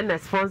and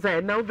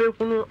sponsor na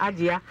obehunu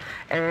agia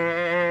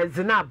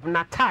zinab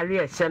natari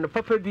e hye no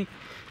papa bi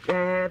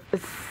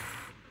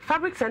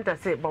fabric center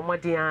say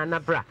bomodian na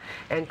bra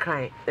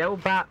enkran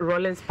uba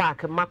Rollins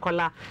Park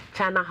Makola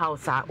China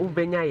House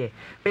ubenya ye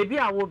baby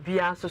a wo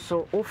bia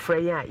so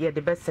ofre ya ye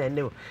de besen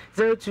no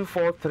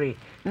 0243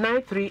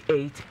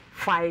 938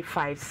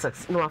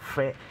 556 no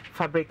afre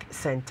fabric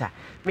center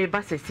me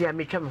basesia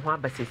me twa me ho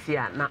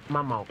abasesia na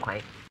mama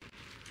okwan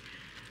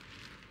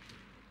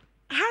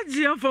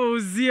Hajia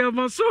Fauzia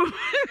maso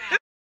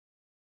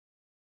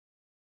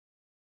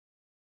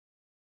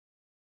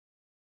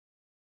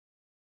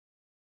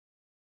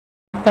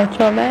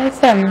Patrola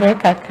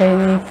break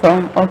occurring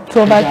from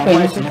October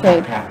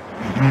 23rd.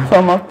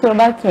 From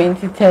October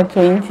 23rd,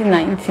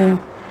 2019.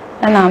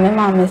 And now my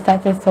mom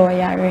started so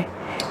yare.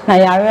 Na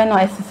yare no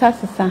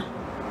sisa.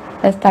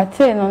 I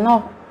started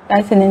no.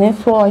 I said in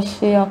this war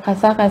she or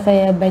kasaka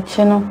say a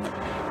betchino.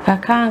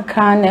 Kaka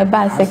can a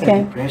bad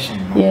second.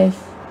 Yes.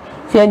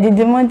 So I did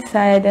the month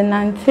side and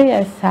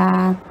until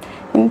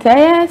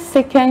entire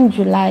 2nd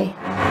July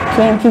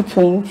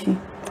 2020.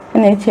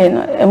 And it's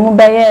a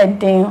mobile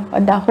day or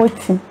the whole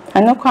team.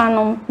 I know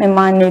Quanum, my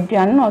man,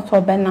 and not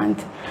so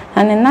benant.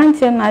 And in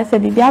 19, I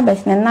said, the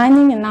Abbas, and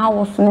 9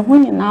 hours, and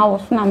when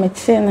hours, and I'm a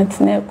chain at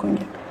Snake.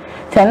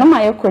 Tell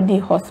my Eco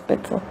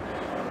hospital.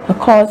 The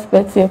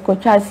hospital, you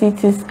could try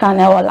CT scan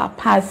all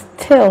pass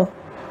till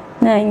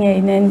 9 years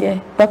in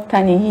India.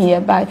 Doctor here,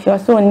 but you're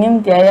so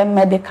named there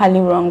medically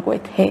wrong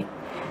with her.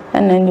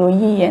 And then you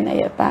ye and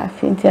a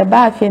bath into a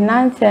bath in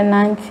 90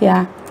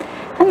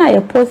 and I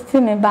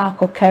posted me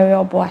back or carry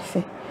a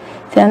bossy.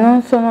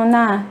 Then so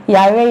na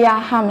yare ya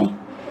hammy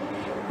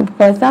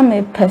because I'm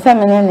a person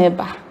in a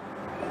bar.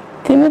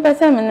 Timmy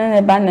person in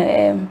a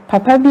banner,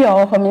 Papa be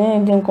or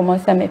hominin didn't come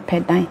as a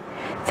pedine.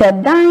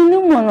 Said dine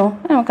no mono,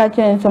 I'm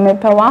catching to me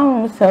per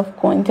one self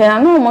coin. Tell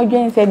I know more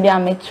Jane said,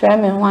 I'm a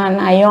tremor one,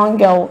 a young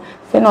girl,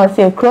 say no,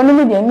 say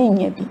chrono de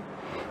me,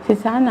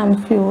 says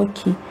I'm feel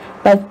okay.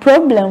 But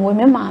problem with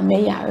me, mamma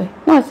yare,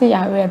 no say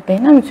yare,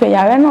 ben, I'm sure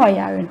yare no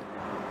yare.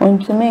 On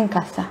to me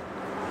casa.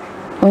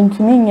 On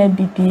to me a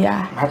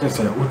BBR. I just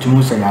said, what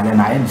you say,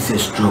 I say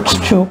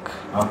stroke.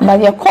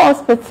 But your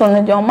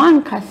hospital, your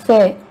man can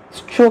say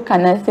stroke,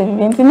 and I said,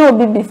 no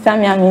baby,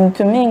 Sammy, I'm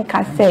into me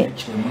casa.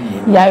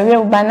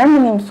 Yare, but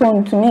I'm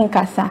so to me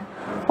casa.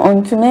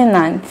 On to me,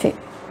 Nancy.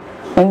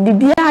 And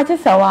BBR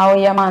just a wow,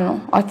 Yamano,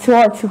 or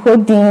two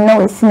holding no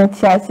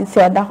vicinity,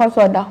 or the house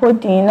or the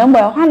holding, no,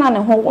 but one and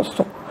a whole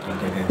so.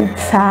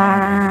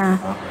 Sa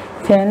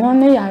no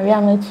ne yare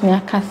ametumi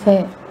aka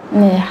se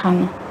na ha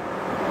no.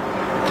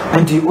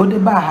 And the other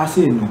bar has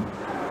said no.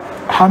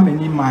 How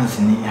many months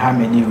how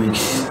many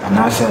weeks and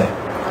I say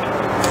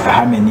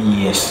how many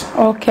years?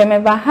 Okay, me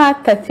ba ha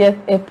 30th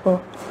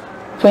April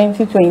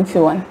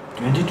 2021.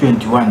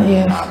 2021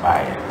 yes. Na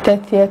buy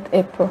 30th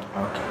April.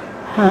 Okay.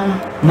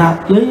 Na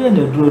ye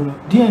the drone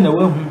dey na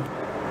we hu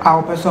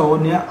a person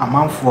oni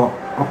amanfo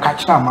o ka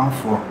kira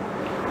amanfo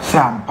say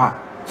ampa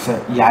say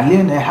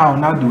yale na ha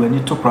na de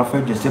wani to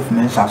Prophet Joseph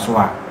Mensa so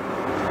a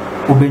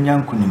obenya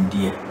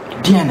nkunimdie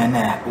dey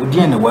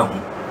na we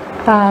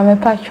hu me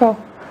pacho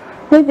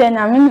me dey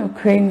na me no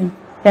kreni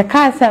ya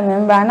ka say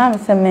member na me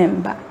say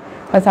member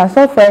but I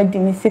saw for the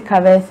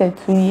musical verse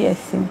 2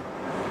 years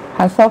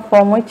I saw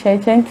for mo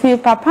church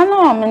nti papa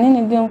na o me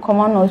ne di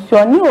nkomo na o si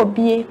oni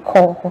obi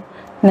ko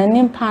na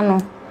nimpa no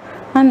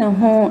ana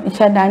ho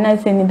ishada na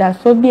se ni da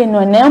so bi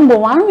no na mbo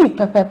 1 week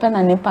pepepe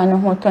na nimpa no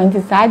ho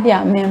 20 saade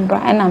a member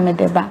ana me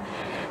deba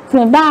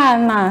me ba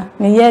na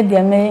me ye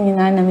de me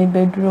nyina na me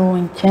beduro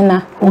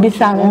nchena obi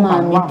sa me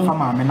ma me bi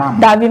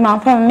da bi ma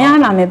fa me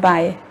ana me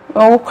bae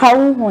o kwa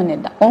hu ne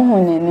da o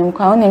hu ne nim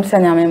kwa o nim se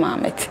na me ma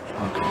meti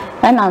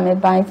ana me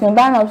bae me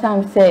ba na o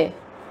sam se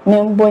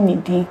me mbo ni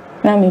di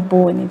na me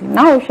bo ni di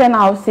na o hwe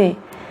na o se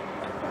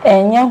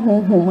enye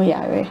huhum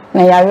yare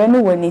na yare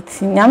no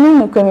woniti nyame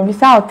no kwa me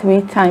bisa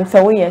 3 times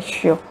so we are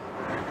sure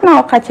na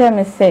o ka che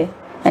me say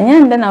enye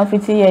nda na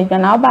ofiti ye gba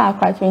na ba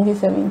akwa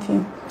 2017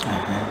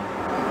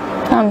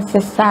 am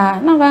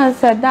sisa na ga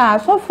say da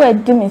so for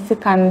di me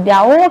sika no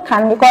dia o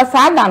kan because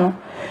ada no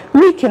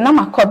week na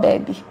makoba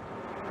bi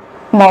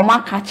ma ma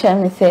ka che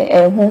me say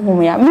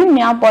huhum ya me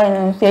mi aboy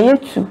no say ye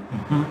 2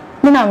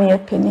 me na me ye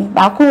penny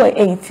ba ko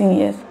 18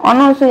 years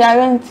ono so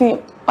yare nti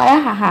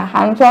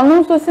ha so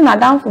no so si na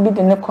dan for bi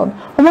de ne kom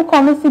o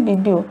kom si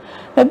bibi o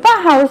e ba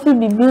ha o si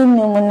bibi ni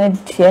mo na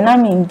tie na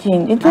me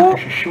ngin it o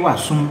hwehwe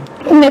asum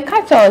ne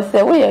ka cha o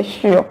se we ye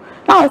hweo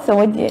na o se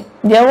we de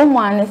wo mo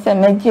ane se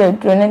meji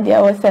aduro ne de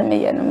wo se me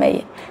ye no me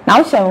ye na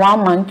o she 1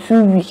 month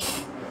 2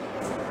 weeks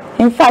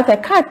in fact I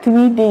cut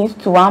 3 days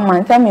to 1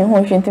 month I me ho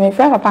hwe ntime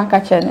fra papa ka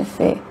cha ne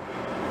se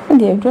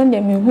de aduro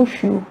de me ho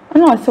hweo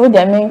na o se we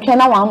de me ntwe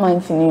na 1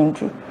 month ni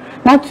ndru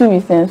not 2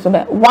 weeks and so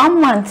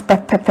 1 month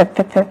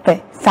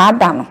pe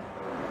sada no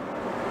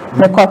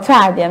me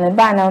kota de me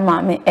ba na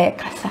ma me e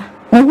kasa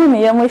me hu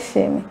me ye mo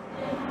hye me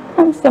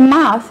am se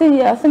ma se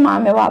ye se ma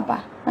me wa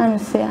ba am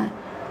se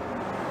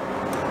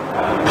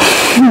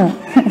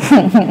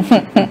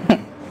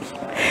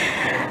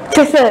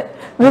just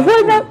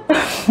before that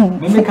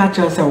me catch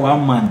us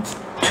 1 month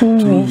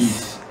 2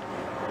 weeks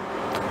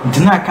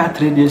dina ka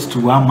 3 days to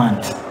 1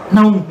 month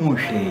na hu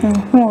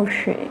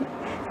hwe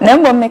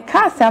Nembo me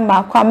kasa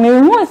ma kwa me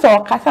hu so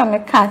kasa me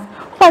kasa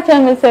kwa cha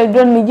me se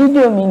don me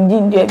gidio me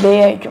ndinde be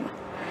ye adwuma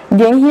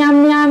de hia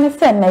me ame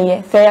se na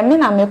ye se ya me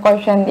na me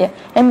kwhwen de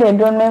e me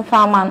don me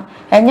fama no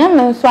enya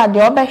me nso ade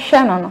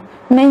obehwe no no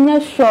na nya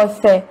sure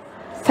se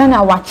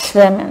sana wa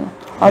kire me no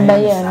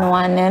obaye no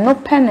ane no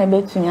pe na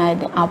betunya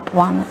de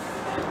apoa no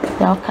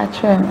ya ka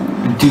kire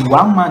me di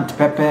 1 month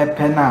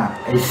pepe na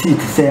e sit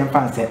se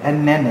emfa se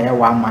enne na ye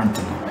 1 month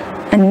no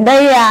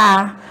ende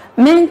ya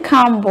men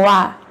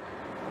kamboa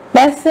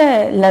That's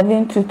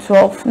 11 to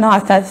 12. Now I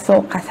start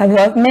so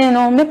because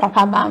me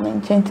papa ba me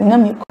nchenti na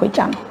me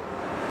koja no.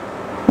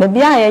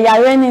 Baby aye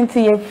yare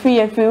nti ye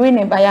free we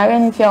ne ba yare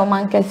nti o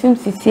man kasim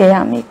sisi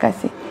ya me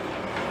kasi.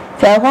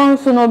 Te hon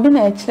so no bi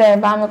na kire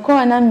ba me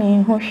ko na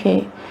me hu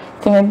hwe.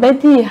 Te me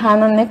bedi ha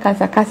no ne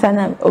kasa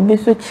na obi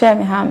so kire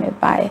me ha me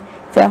bae.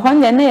 Te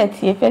hon de na ye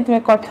tie fe me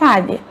ko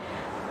tade.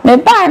 Me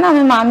bae na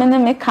me ma me ne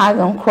me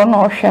cousin kro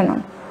no hwe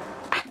no.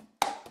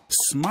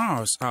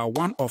 Smiles are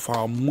one of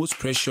our most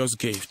precious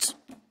gifts.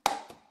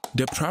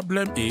 The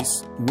problem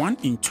is 1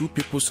 in 2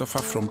 people suffer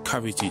from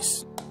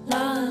cavities.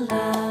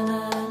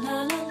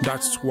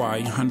 That's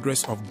why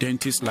hundreds of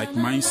dentists like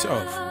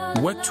myself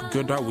work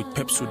together with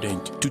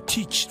Pepsodent to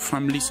teach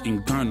families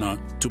in Ghana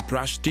to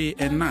brush day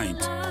and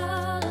night.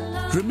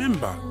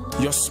 Remember,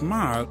 your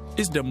smile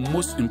is the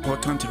most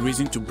important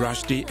reason to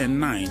brush day and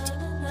night.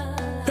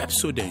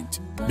 Pepsodent,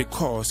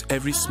 because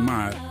every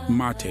smile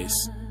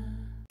matters.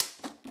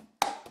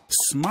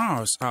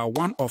 Smiles are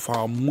one of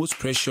our most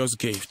precious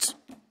gifts.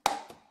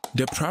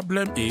 The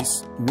problem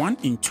is 1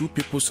 in 2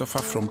 people suffer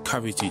from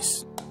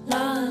cavities.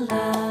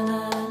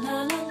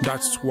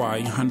 That's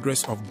why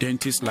hundreds of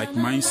dentists like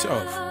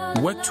myself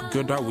work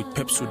together with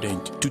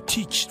Pepsodent to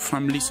teach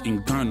families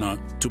in Ghana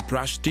to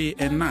brush day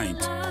and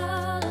night.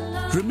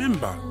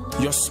 Remember,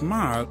 your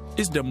smile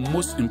is the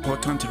most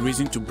important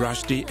reason to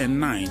brush day and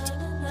night.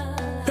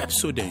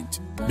 Pepsodent,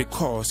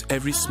 because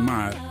every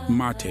smile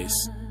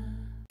matters.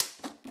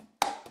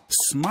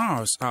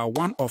 Smiles are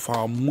one of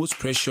our most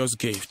precious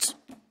gifts.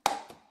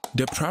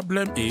 The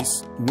problem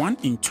is 1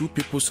 in 2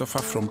 people suffer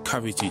from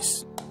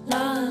cavities.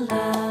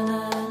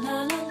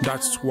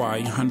 That's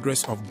why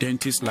hundreds of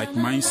dentists like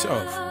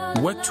myself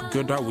work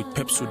together with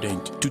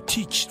Pepsodent to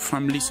teach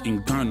families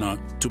in Ghana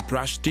to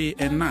brush day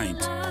and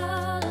night.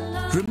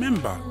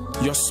 Remember,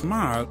 your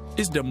smile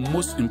is the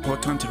most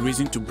important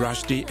reason to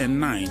brush day and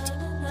night.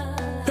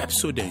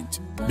 Pepsodent,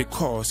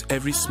 because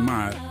every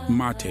smile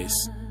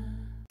matters.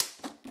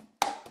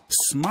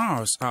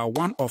 Smiles are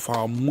one of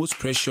our most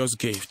precious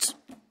gifts.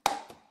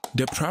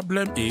 The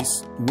problem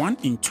is 1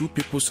 in 2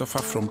 people suffer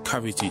from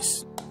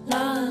cavities.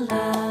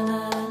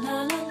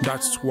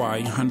 That's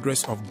why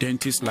hundreds of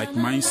dentists like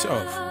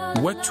myself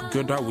work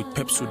together with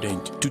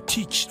Pepsodent to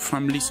teach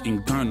families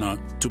in Ghana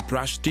to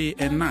brush day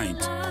and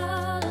night.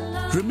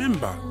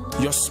 Remember,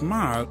 your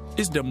smile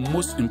is the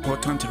most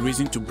important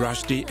reason to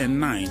brush day and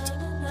night.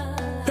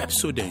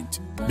 Pepsodent,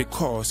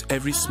 because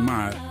every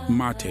smile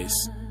matters.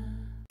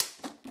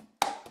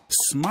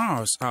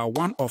 Smiles are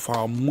one of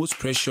our most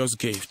precious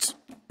gifts.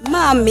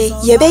 Mami,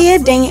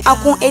 yebeye den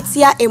akon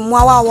etia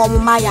emwawa wa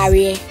mama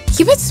yare.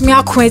 Kibetumi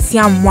akon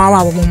etia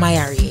emwawa wa mama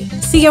yare.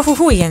 Si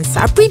yefufu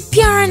yensa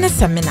prepare na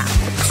semina.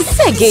 Ti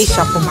se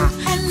geisha poma.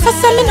 Fa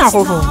semina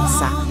hoho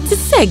nsa. Ti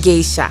se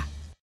geisha.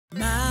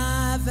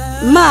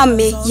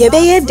 Mami,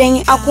 yebeye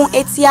den akon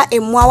etia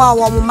emwawa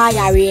wa mama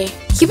yare.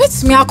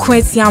 Kibetumi akon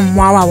etia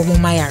emwawa wa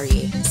mama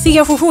yare. Si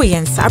yefufu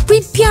yensa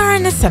prepare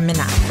na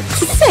semina.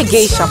 Ti se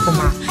geisha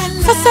poma.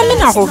 Fa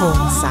semina hoho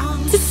nsa.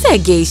 Ti se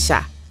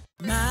geisha.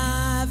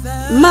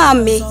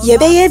 Mami,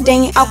 yebeye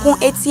den akon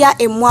etia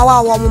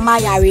emwawa wa mama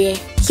yare.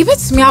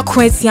 Kibetumi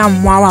akon etia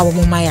emwawa wa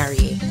mama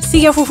yare.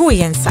 Si yefufu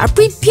yensa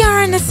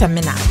prepare na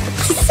semina.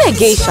 Ti se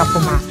geisha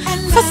poma.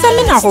 Fa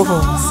semina hoho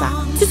nsa.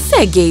 Ti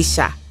se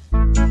geisha.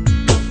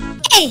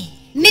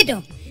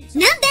 Middle.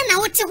 Nanda na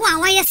wote ho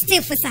awaya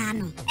stay for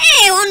sano.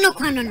 Onno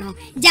kwano no.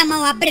 Jama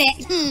wa bre.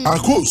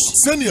 Akos,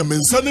 send your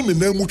mensa ne me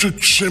na mu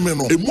twetwe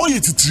no. Emo ye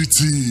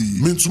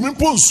titiriti. Mentumi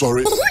pon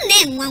sorry. Ho na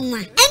enwanwa.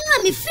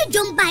 Enwa me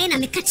freedom buy na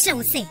me ka kire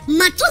wo se.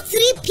 Mato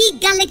 3p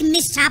garlic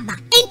mixture ba.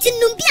 Enti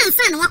numbi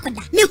ansa na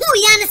wakoda. Me hu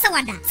ya ne se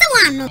wada. Se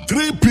wano.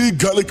 3p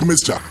garlic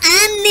mixture.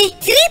 Ani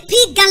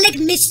 3p garlic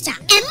mixture.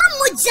 Ema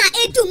moja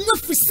edu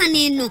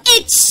mofusane no.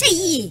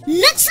 Echeyi.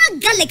 Natural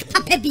garlic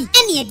papa bi.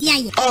 Ene e dia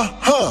ye.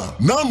 Aha.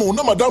 Na no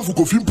na madam for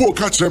Kofi Mpo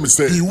ka kire me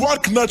say. He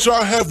work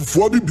natural health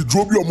for bi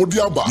bidrobi omodi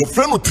aba. Your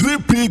friend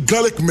 3p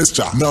garlic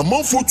mixture. Na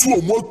manfo tu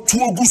omo tu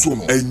oguso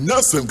no.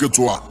 Enya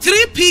semketoa.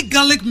 3p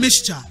garlic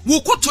mixture.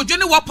 Wo ko tojo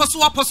ne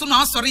waposo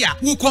na asori a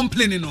wo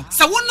complain no.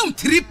 Sa wonum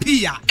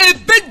 3p a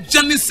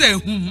ebegya ne se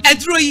hum.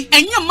 Edro yi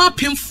enya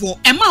mapemfo.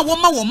 Ema wo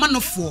ma wo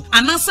manofo.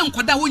 Anansa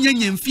nkoda wo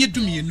nyanya mfie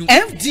dumienu.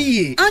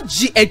 FDA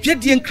agi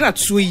adwade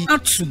nkratso yi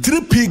atum.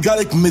 3p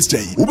garlic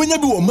mixture. Ubenya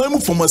bi wo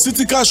mamu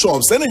pharmaceutical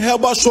shops and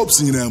herbal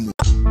shops nyina mu.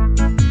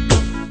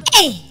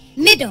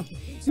 Middle.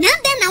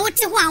 Nanda na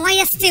wote ho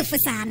awaya stay for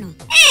sano.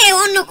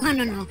 Onno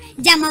kwano no.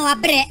 Jama wa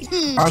bre.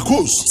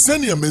 Akos,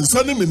 send your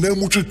mensa ne me na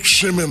mu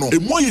twetwe me no.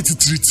 Emo ye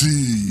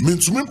titiriti.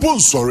 Mentumi pon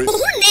sorry. Ho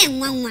na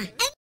enwanwa.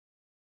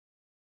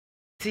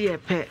 Ti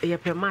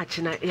ye match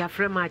na ya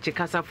frɛ match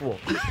kasafo.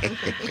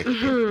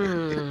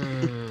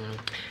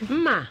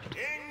 Ma.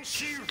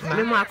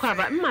 Memo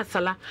akwaba, ma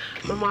sala.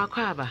 Memo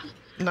akwaba.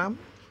 Nam.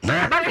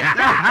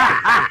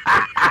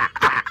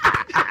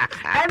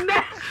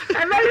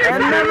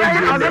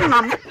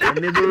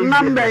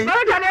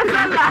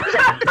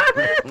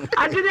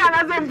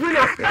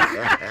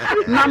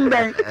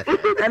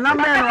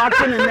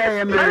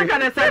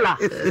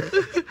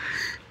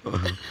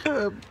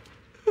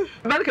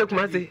 Balika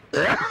kumase.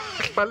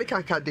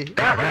 Balika kade.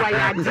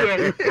 Waya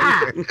die.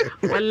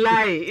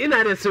 Wallahi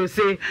ina da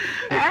sose.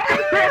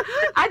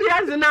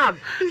 Ajiya Zinab.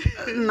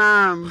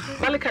 Naam.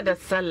 Balika da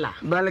sallah.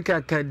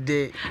 Balika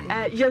kade.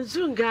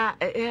 Yanzu ga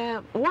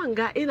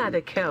wanga ina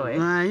da kyau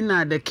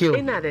ina da kyau.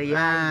 Ina da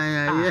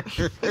ya.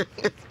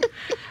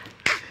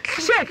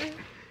 Sheikh.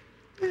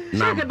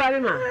 Naam. Sheikh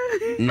Barima.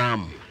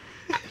 Naam.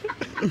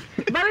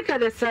 Balika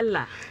da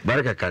sallah.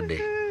 Balika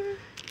kade.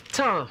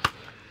 To.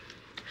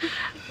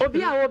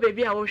 Obi awo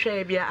baby awo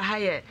hwe bia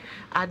haye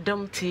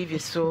Adam TV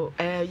so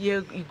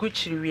ye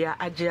guchiriwia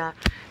agya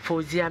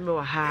Fozia me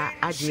wa ha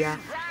agya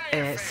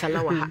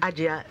Salawa ha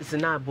agya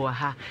Zinabo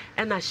ha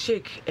na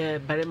Sheikh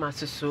Barema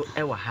so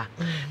wa ha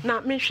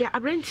na menhwe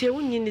abrantie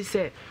wunyi ni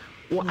se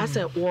wo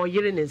asa wo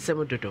yire ne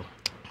nsem dodo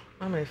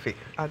Mama Efe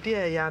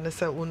ade ya ne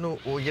se unu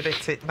o yire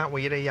te na wo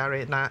yire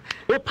yare na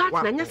wo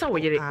partner nya se wo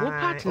yire wo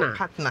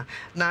partner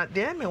na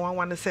de me wan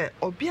wan se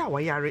obi a wo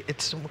yare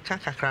etim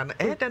kakakra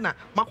na de na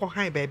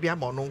makohan ba bia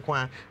ma no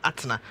nko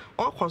atena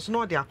o konso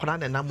no de akora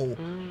na na mo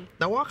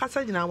na wo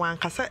kasa gina wan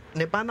kasa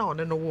ne ba na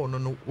one no wo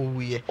no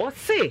owuye o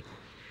se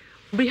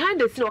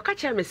behind the scene o ka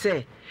che me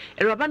say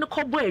Eraba no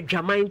kobo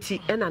adwaman ti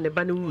na ne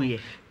ba no wuye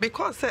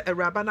because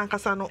Eraba na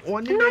nkasa no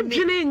one ni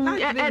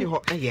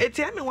ho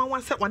eti ame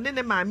wan se one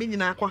ne maami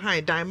nyina akọ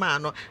han dan ma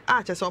no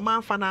a che se o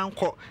ma fa na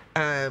nkọ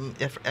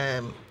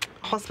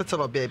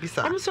hospital or baby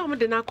sir am so mo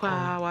de na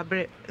kwa wa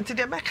bre nti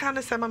de meka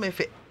ne se ma me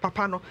fe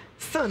papa no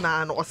still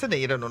na no o se ne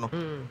yire no no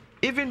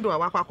even though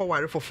wakwa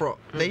ware for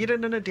na yire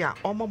no dia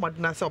omo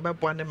modena se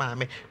obeboa ne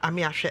maame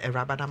ame ahwe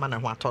Awuraba na ma na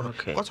ho ato no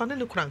because one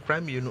ne kurankura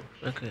mienu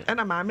e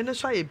na maame ne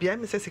so aye bia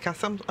me se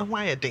sikasam ho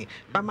aye den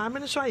ba maame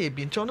ne so aye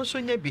bi nti ono so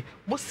nya bi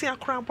bosia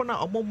kurampo na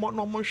omo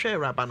no mo hwe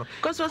Awuraba no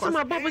because was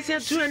my bosia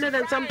 200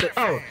 and something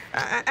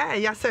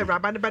ya se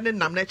Awuraba ne ba ne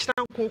nam na kira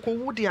nkoko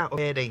wudi a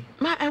obeden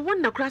ma e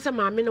wonna kura se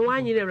maame ne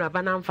wanyire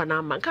Awuraba na mfa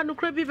na ma nka no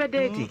kura bi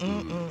vedeti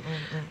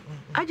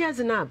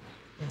ajazina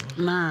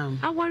na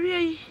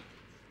awari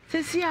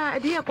Sesia,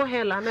 dear ko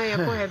hell and I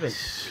ko heaven.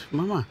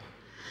 Mama,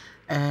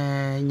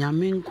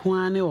 nyame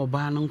nkoa ne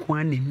oba no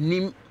nkoa ne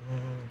nim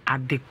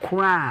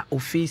adekora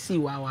ofisi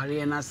wa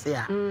ware na se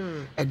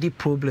a di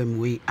problem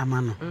we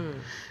amano.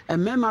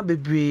 Mema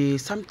bebre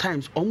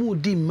sometimes omo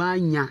di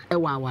manya e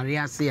wa ware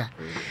ase a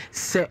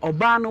se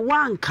oba no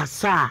wan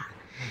kasa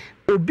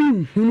obi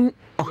nhunu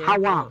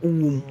ohawa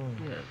owum.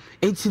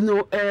 Enti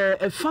no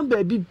fa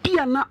baabi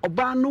bia na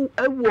oba no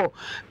ewo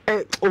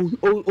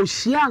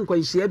ohia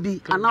nkwanhia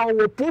bi ana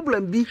wo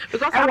problem bi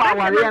because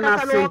aware na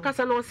say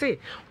kasa no say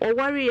o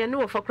worry ye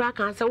no for crack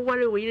and say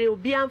worry we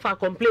obi amfa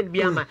complain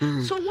bi ama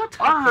so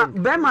what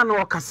be man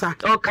no kasa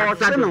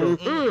no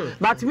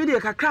but me dey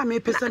kakra me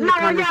pesa ni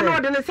kan say na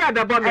no dey say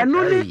adabo me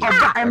eno ni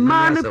oba e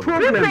man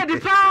problem we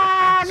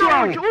pa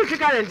no who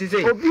current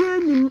say obi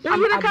enim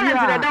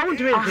abia da won't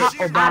we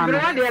oba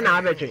no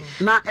na abetwe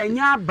na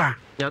enya aba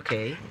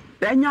okay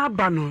enya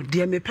aba no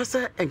de me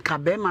pese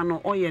enka be ma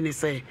no oye ne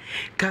se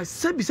ka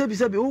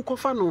sebi wo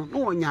kofa no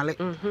onyale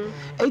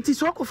enti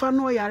so kofa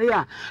no yare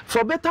a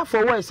for better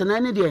for worse na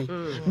ne de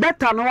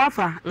better no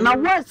wafa na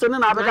worse no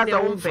na abeka ta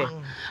wonfa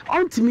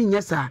ontimi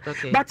nyesa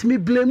but me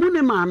blame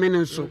ne maame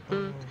ne so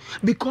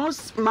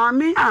because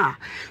maame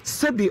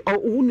sebi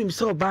unim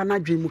se oba na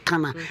dwe mu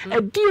kana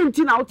edi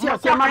enti na oti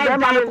ase ma be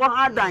ma no ko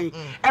hadan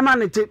e ma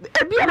ne te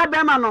ebi na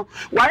be ma no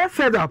why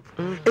fed up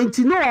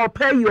enti no o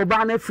pay your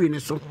ba na free ne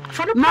so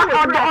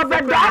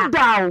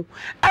Obedadao,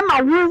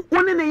 Emma,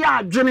 one in a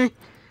yard, Johnny.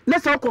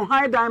 Let's all con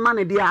high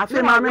diamond, dear. I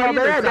feel my man,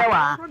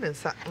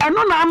 and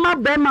no, I'm not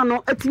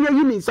Bemano, a tia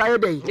unit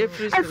side day.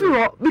 I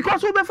feel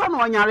because we be fun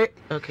on yare.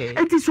 Okay,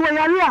 it is where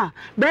area,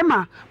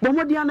 Bema,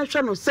 Bomodiana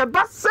Channel,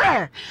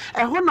 Sebasse,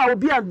 a honor will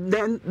be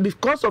then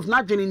because of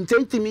nothing in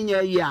 20 minutes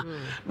a year.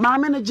 My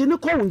manager, no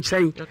cone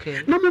chain.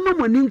 Okay, no,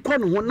 when in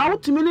Cornwall, now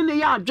to me in the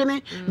yard,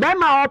 Johnny,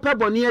 Bema or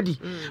Peboniedi.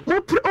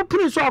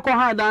 Open so I can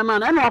high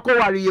diamond, and I'll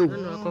call you.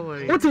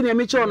 What's in the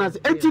Mitchell?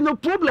 It's no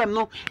problem,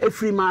 no, a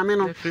free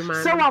man,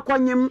 so I call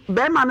him.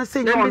 Beman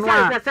say no no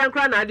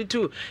sankra na ade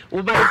too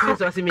wo ba please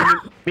was me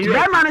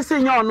Beman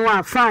say no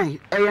no fine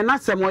e na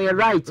sem we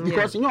right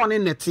because you on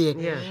nete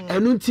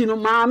enu nti no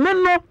ma me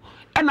no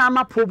e na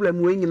ama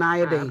problem we nyina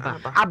ye den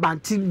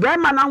abanti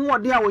Beman na ho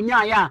ode a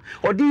onya ya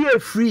ode ye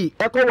free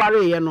e ko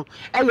ware ye no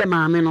e ye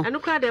ma me no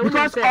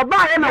because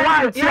oba ye na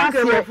wan ti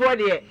ase for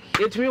de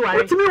etumi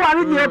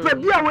ware ni pe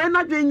bia we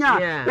na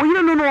dwenya wo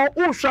yire no no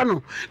wo hwa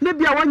no na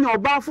bia wanya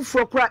oba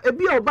foforo kura e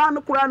bia oba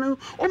no kura no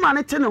o ma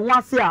ne te ne ho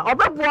ase a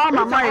obeboa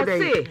mama ye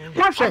den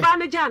oba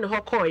ne ja ne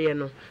hokoye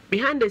no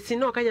behind the scene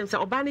no ka yem say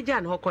oba ne ja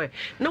ne hokoye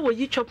na wo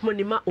yi chop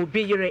money ma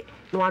obi yire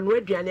no anu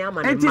aduane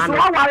ama ne ma enti so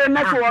ware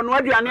na so no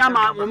aduane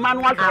ama ma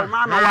no atwa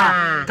ma na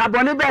wa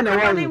kabone be ne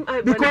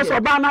wo because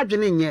oba na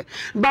dwene nye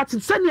but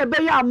sene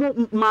be ya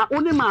ma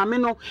oni maame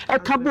no e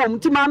ka bom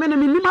ti maame no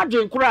minim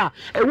adwen kura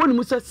e woni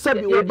mu se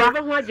sebi oba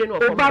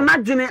na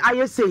dwene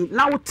ayesei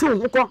na wo te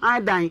wo ko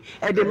hadan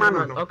e de ma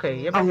no okay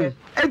ye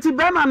enti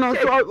be ma no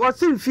o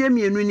se mfie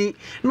mienu ni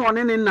na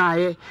one ne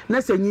naaye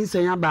na se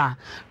nyinsen aba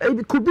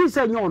e kubi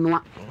se nye ono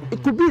a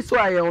kubi so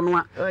aye ono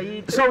a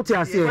so ti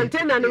ase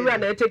container no we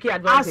na take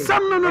advantage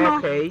no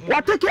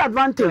what take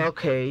advantage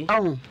okay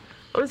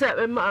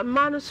Onse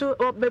man so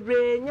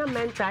bebre nya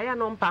menta ya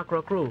no mpa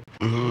krokro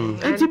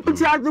enti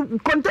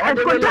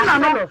container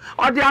no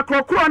o de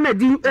akrokro na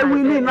di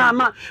ewini na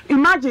ama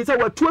imagine say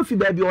watu afi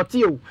ba bi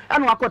ote o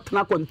eno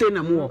akotena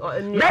container mu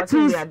that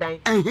is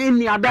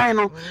ni adan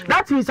no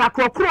that is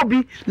akrokro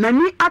bi na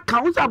ni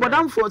account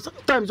abodam for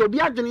sometimes obi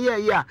adwene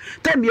ye ya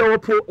time ye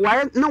opo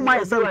why no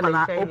why say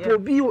bala opo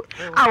bi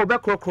a obe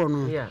krokro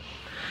no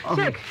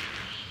check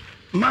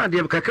ma de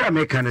kakra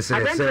me kan se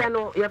se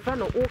no ye fa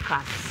no o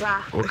kasa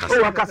o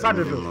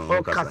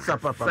kasa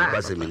papa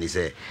ba se mini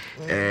se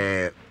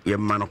ye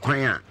ma no kwan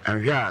a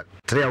anhwe a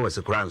 3 hours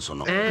kura nso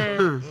no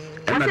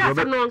na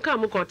do no nka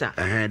mu kota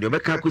de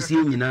obeka kosi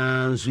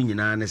nyina nso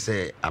nyina ne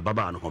se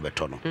ababa no ho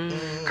beto no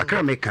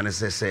kakra me kan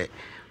se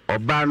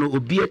oba no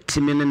obi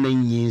atime ne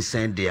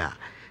nyinsen de a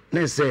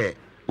na se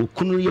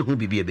okunu ye hu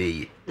bibia be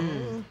yi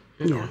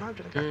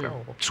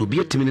so be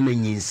a minute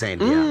inside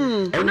there.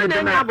 And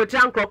then I would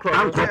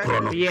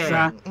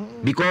no.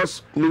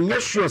 Because me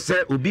sure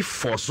say will be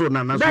for so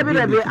na na.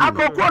 Baby, I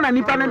go corner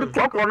nipa na the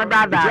clock on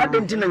that. I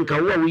didn't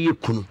nka wo we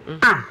kunu.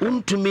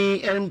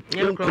 Untumi en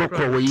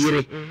krokro we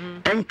yire.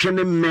 En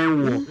twene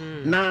men wo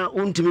na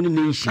untumi ne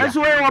nhyia.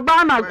 Eso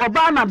oba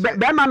na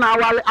be ma na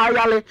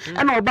ayale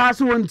e na oba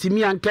so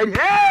untumi anka.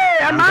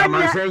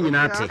 Emanya say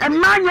nyina te.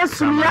 Emanya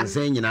sumia.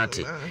 Say nyina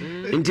te.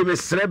 Intime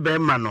sre be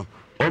ma no.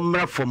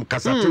 omra from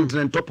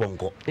kasatentren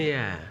toponko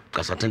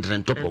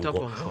kasatentren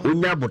toponko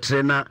unya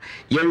botre na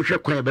yenhwe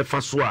kwan e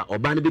befa so a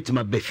oba ne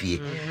betima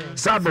bafie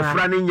sa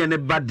bofra ne nya ne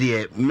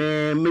bade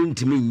me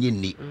ntimi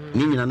nyini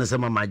ni nyina ne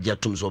sema magya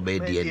tum so ba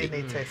die ni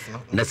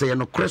na se ye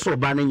no kreso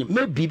oba ne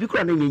me bibi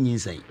kura ne nyi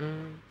nsan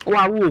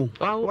wawo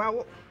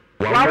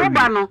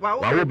ba no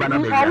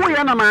wawo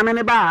ya na maame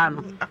ne ba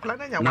no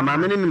na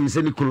maame ne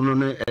nimse ni kunu no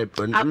na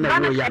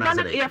wo ya na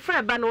sere ya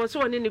fra ba no so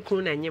woni ni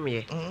kunu na nyem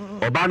ye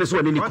oba ne so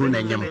woni ni kunu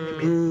na nyem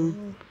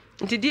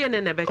nti die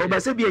ne na be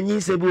oba se bi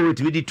anyi se bi o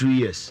timi di 2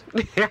 years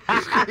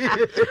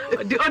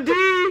odi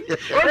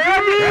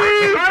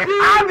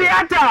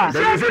abiata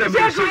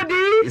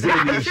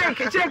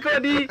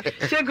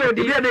check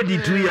odi bi na di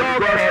 2 years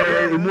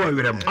because emu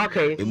awerem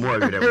emu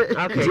awerem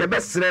ti e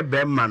be sere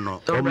be ma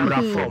no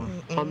omra form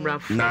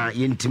na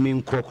yentimi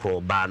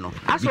nkokro ba no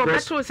aso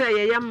beto say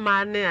ye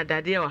yamma ne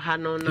adade o ha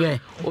no no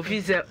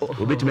office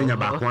obetime nya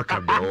ba ko aka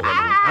be o ho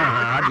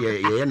ade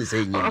ye ne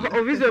say nyi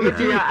office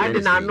obetime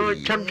ade na no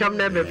twam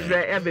na be frɛ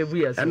ebebu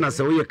yes na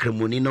say we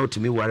kremoni na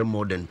otimi ware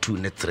more than 2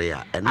 ne 3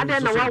 a ade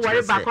na wa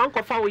ware ba ko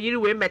nkofa wo yiri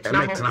we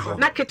metna ho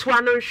na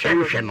ketwa no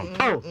hwɛ no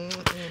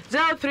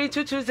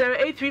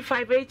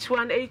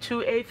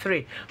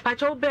 03220835818283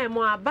 pacho be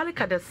mo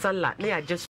abalika de sala ne